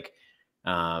podcast, like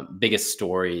biggest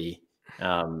story,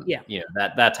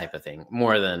 that type of thing,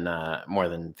 more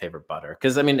than favorite butter.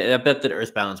 Because I mean, I bet that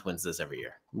Earth Balance wins this every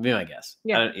year. Would be my guess.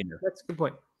 Yeah, that's a good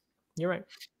point. You're right.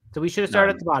 So we should have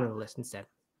started at the bottom of the list instead.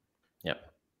 Yep.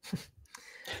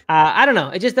 I don't know.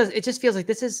 It just feels like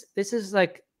this is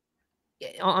like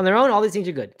on their own, all these things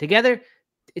are good. Together,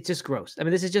 it's just gross. I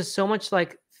mean, this is just so much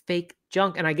like fake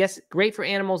junk. And I guess great for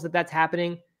animals that's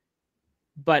happening.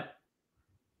 But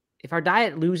if our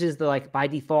diet loses the like by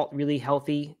default really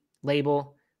healthy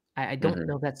label, I don't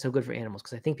know if that's so good for animals,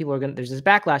 because I think people are there's this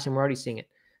backlash and we're already seeing it.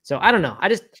 So I don't know. I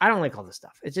don't like all this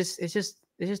stuff. It's just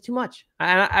too much.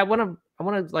 I want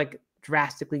to like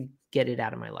drastically get it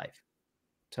out of my life.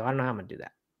 So I don't know how I'm gonna do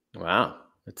that. Wow,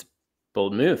 that's a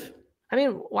bold move. I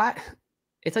mean, why?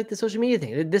 It's like the social media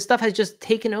thing. This stuff has just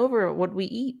taken over what we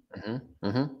eat. I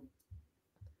don't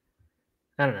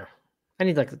know. I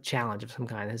need like a challenge of some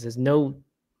kind. There's no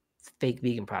fake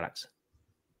vegan products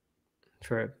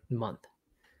for a month.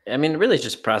 I mean, really, it's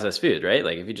just processed food, right?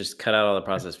 Like if you just cut out all the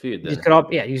processed food, then...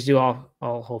 you just do all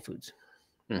whole foods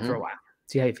for a while.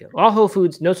 See how you feel. All whole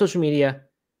foods, no social media,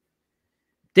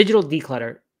 digital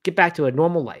declutter. Get back to a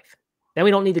normal life. Then we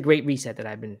don't need the great reset that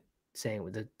I've been saying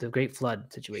with the great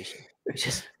flood situation. We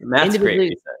just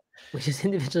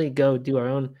individually go do our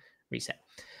own reset.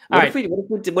 What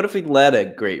if we led a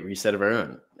great reset of our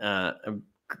own?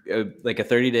 Like a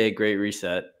 30-day great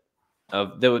reset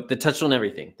of that touched on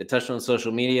everything. That touched on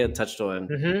social media, touched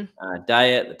on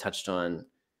diet, that touched on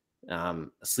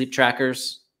sleep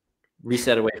trackers,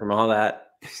 reset away from all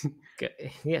that.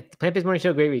 Yeah, the Plant-Based Morning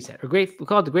Show, great reset. We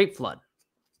call it the Great Flood.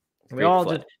 Great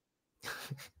flood.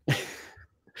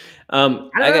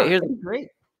 Here's great.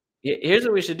 Here's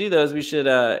what we should do, though, is we should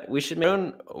make our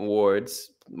own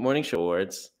awards, morning show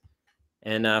awards,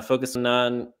 and focus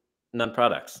on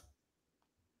non-products.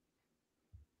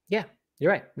 Yeah,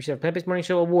 you're right. We should have plant-based morning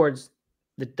show awards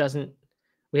that doesn't.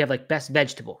 We have like best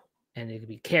vegetable, and it could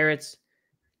be carrots,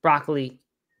 broccoli,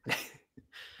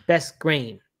 best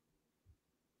grain.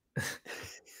 I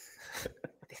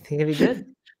think it'd be good.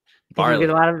 Think we get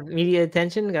a lot of media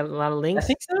attention, got a lot of links. I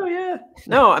think so, yeah.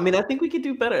 No, I mean, I think we could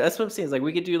do better. That's what I'm saying. It's like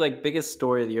we could do like biggest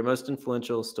story of the year, most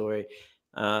influential story,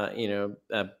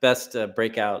 best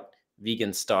breakout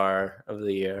vegan star of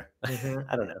the year.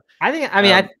 I don't know.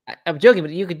 I'm joking,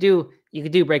 but you could do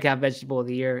breakout vegetable of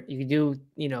the year. You could do,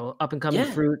 up and coming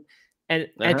fruit. And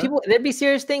people, there'd be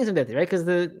serious things about it, right? Because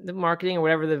the marketing or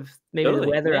whatever, the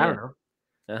weather, I don't know.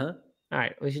 All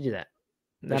right, we should do that.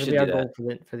 That'll be our goal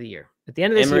for the year. At the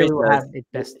end of this year, we will have a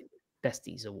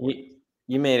besties award.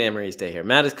 You made Emery's day here.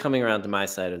 Matt is coming around to my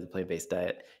side of the plant-based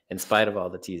diet in spite of all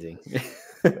the teasing.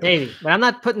 Maybe, but I'm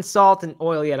not putting salt and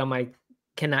oil yet on my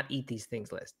cannot eat these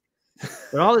things list.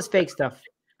 But all this fake stuff,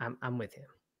 I'm with you.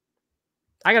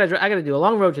 I gotta do a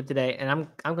long road trip today, and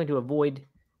I'm going to avoid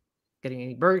getting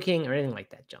any Burger King or anything like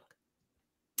that junk.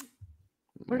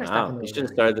 Wow, you should have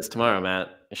started this tomorrow, Matt.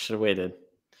 I should have waited.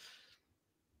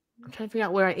 I'm trying to figure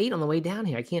out where I ate on the way down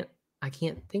here. I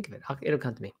can't think of it. It'll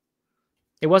come to me.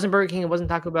 It wasn't Burger King. It wasn't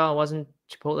Taco Bell. It wasn't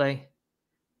Chipotle.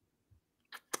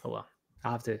 Oh well,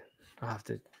 I'll have to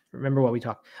remember what we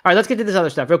talked. All right, let's get to this other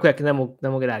stuff real quick, and then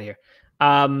we'll get out of here.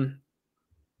 All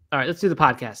right, let's do the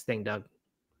podcast thing, Doug.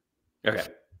 Okay.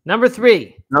 Number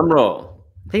 3. Drum roll.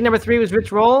 I think number 3 was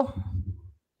Rich Roll.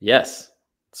 Yes.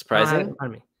 Surprising.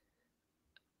 Pardon me.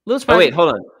 Little surprising. Oh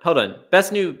wait, hold on.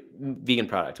 Best new vegan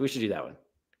product. We should do that one.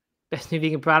 Best new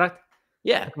vegan product.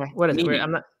 Yeah. Okay. What is it?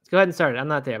 I'm not. Go ahead and start it. I'm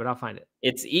not there, but I'll find it.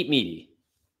 It's Eat Meaty.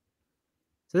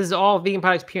 So this is all vegan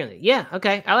products purely. Yeah.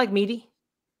 Okay. I like meaty.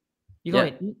 You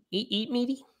going to eat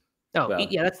meaty? Oh, well,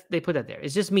 they put that there.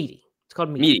 It's just meaty. It's called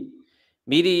meaty.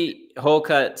 Meaty whole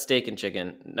cut steak and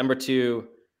chicken. Number 2,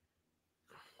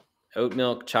 oat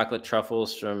milk chocolate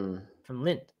truffles from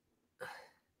Lindt.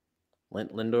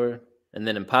 Lindor, and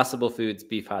then Impossible Foods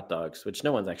beef hot dogs, which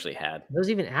no one's actually had. Are those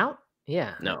even out?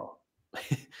 Yeah. No.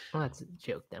 Well, that's a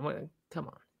joke then. Come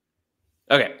on.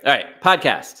 Okay. All right.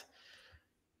 Podcast.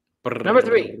 Number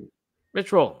 3,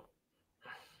 Rich Roll.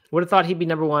 Would have thought he'd be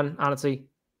number 1, honestly.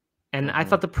 And I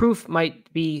thought the proof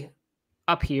might be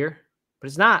up here, but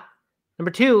it's not.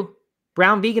 Number 2,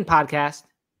 Brown Vegan Podcast.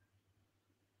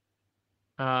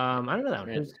 I don't know that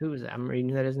one. Who is that? I'm reading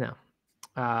who that is now.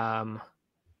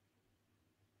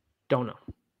 Don't know.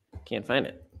 Can't find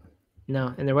it.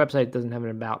 No, and their website doesn't have an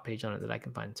about page on it that I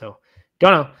can find. So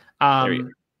don't know.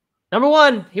 Number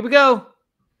 1, here we go.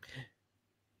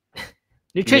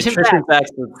 Nutrition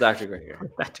Facts with Dr. Greger.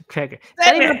 Dr. Greger. Is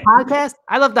that even a podcast?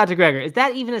 I love Dr. Greger. Is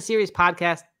that even a serious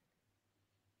podcast?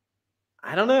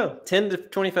 I don't know. 10 to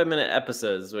 25-minute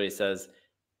episodes is what he says.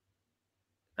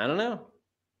 I don't know.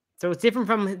 So it's different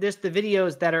from the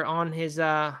videos that are on his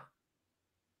site.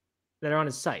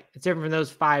 It's different from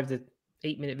those 5 to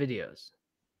 8-minute videos.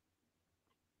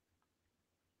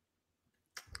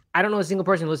 I don't know a single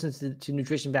person who listens to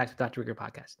Nutrition Facts with Dr. Greger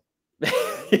podcast.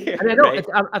 I know. Right.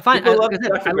 I find I love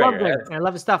Greger and I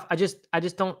love his stuff. I just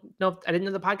don't know. I didn't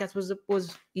know the podcast was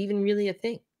even really a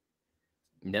thing.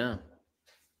 No.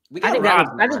 I think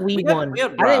we won. I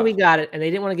think we got it, and they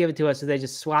didn't want to give it to us, so they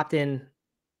just swapped in.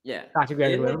 Yeah, Dr.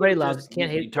 Greger, who everybody loves. Can't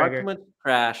hate. You talk too much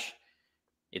trash.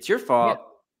 It's your fault.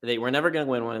 Yeah. We're never going to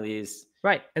win one of these.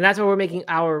 Right, and that's why we're making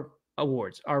our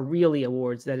awards, our really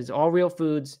awards. That is all real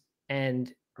foods and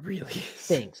really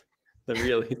things. The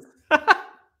really.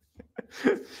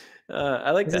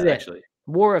 I like that actually.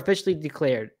 War officially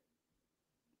declared.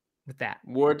 With that,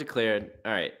 war declared.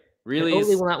 All right, really.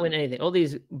 Oatly will not win anything. Oatly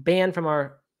is banned from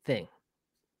our thing.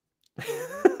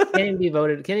 Can't even be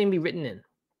voted. Can't even be written in.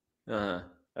 All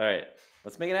right,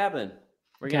 let's make it happen.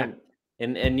 We're gonna.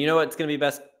 And you know what's gonna be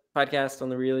best podcast on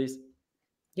the Realies?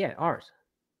 Yeah, ours.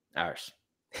 100%.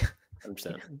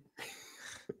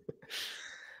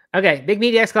 Okay, Big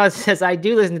Media X Claus says I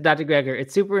do listen to Dr. Greger.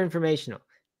 It's super informational.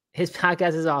 His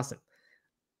podcast is awesome.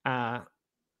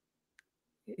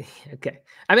 Okay.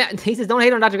 I mean, he says don't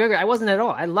hate on Dr. Greger. I wasn't at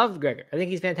all. I love Greger. I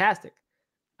think he's fantastic.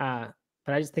 But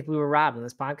I just think we were robbed in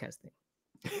this podcast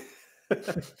thing.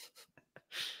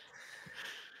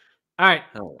 All right.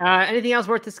 Anything else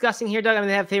worth discussing here, Doug? I mean,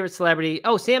 they have favorite celebrity.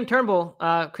 Oh, Sam Turnbull,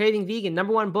 Craving Vegan,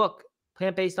 #1 book,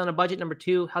 plant-based on a budget,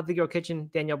 #2, Healthy Girl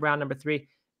Kitchen, Danielle Brown, #3.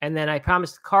 And then I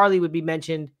promised Carly would be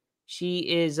mentioned. She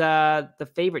is the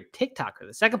favorite TikToker,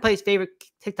 the second place favorite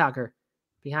TikToker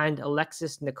behind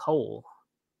Alexis Nicole.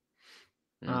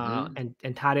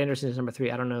 And Todd Anderson is number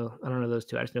 3. I don't know those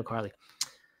two. I just know Carly.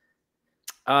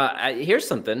 Here's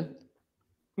something.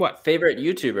 What? Favorite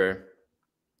YouTuber,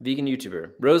 vegan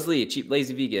YouTuber, Rose Lee, Cheap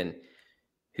Lazy Vegan,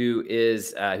 who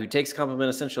takes Compliment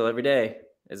Essential every day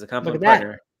as a compliment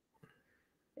partner.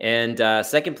 And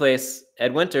second place,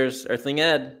 Ed Winters, Earthling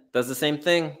Ed, does the same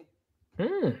thing.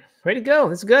 Way to go.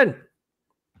 That's good.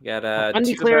 We got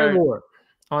undeclaring war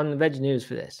on the Veg News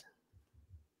for this.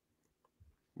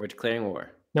 We're declaring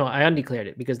war. No, I undeclared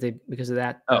it because of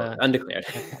that. Undeclared.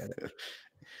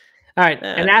 All right.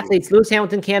 And athletes, Lewis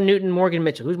Hamilton, Cam Newton, Morgan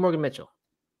Mitchell. Who's Morgan Mitchell?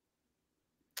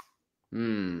 I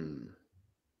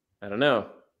don't know.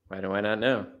 Why do I not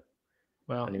know?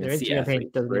 Well, their Instagram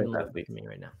page doesn't even look for me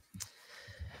right now.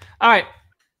 All right.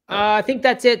 I think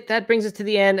that's it. That brings us to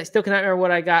the end. I still cannot remember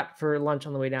what I got for lunch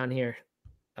on the way down here.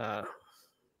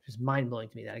 It's mind-blowing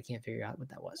to me that I can't figure out what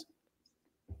that was.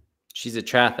 She's a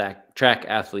track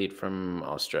athlete from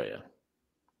Australia.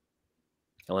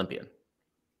 Olympian.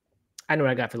 I know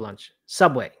what I got for lunch.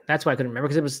 Subway. That's why I couldn't remember,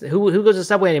 because it was who goes to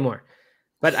Subway anymore?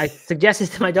 But I suggested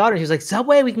to my daughter, she was like,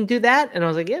 Subway, we can do that? And I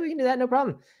was like, yeah, we can do that, no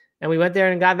problem. And we went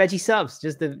there and got veggie subs,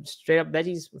 just the straight up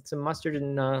veggies with some mustard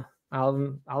and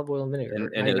olive oil and vinegar.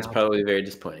 And it was probably very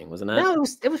disappointing, wasn't it? No, it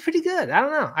was pretty good. I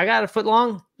don't know. I got a foot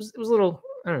long. It was a little,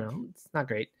 I don't know. It's not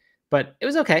great, but it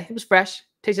was okay. It was fresh.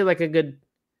 Tasted like a good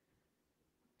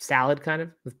salad kind of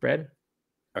with bread.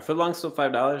 Are footlongs still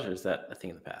 $5, or is that a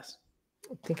thing in the past?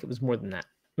 I think it was more than that.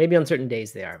 Maybe on certain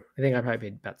days they are. I think I probably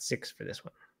paid about $6 for this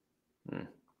one.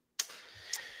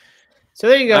 So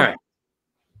there you go. All right.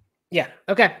 Yeah.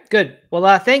 Okay. Good.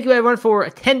 Well, thank you everyone for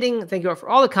attending. Thank you for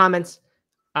all the comments.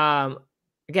 Again,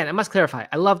 I must clarify.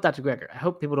 I love Dr. Greger. I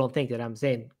hope people don't think that I'm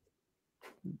saying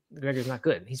Greger's not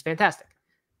good. He's fantastic.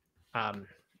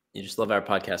 You just love our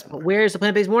podcast more. But where's the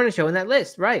Plant-Based Morning Show in that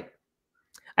list? Right.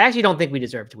 I actually don't think we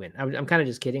deserve to win. I'm kind of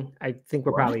just kidding. I think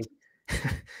we're probably.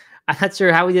 I'm not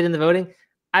sure how we did in the voting.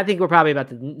 I think we're probably about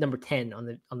the number 10 on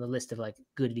the list of like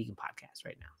good vegan podcasts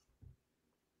right now.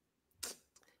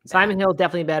 Simon Hill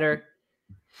definitely better.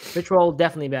 Rich Roll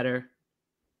definitely better.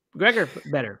 Greger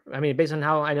better. I mean, based on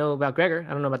how I know about Greger,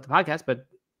 I don't know about the podcast, but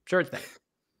sure it's better.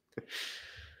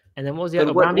 And then what was the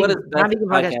other? Brown Vegan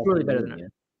podcast really better than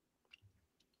it.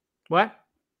 What?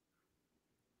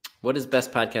 What is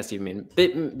best podcast you mean?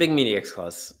 Big Media X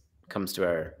Clause comes to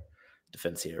our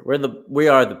defense here. We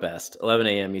are the best. 11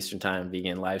 a.m. Eastern Time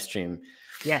vegan live stream.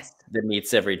 Yes. That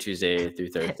meets every Tuesday through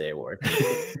Thursday at work.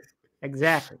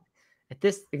 Exactly. At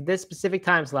this specific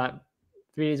time slot,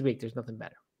 3 days a week, there's nothing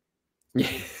better. Yeah.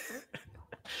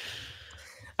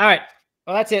 All right.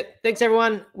 Well, that's it. Thanks,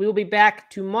 everyone. We will be back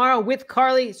tomorrow with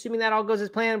Carly, assuming that all goes as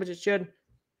planned, which it should.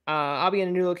 I'll be in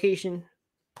a new location.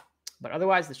 But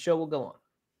otherwise, the show will go on.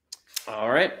 All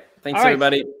right. Thanks,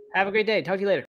 everybody. Have a great day. Talk to you later.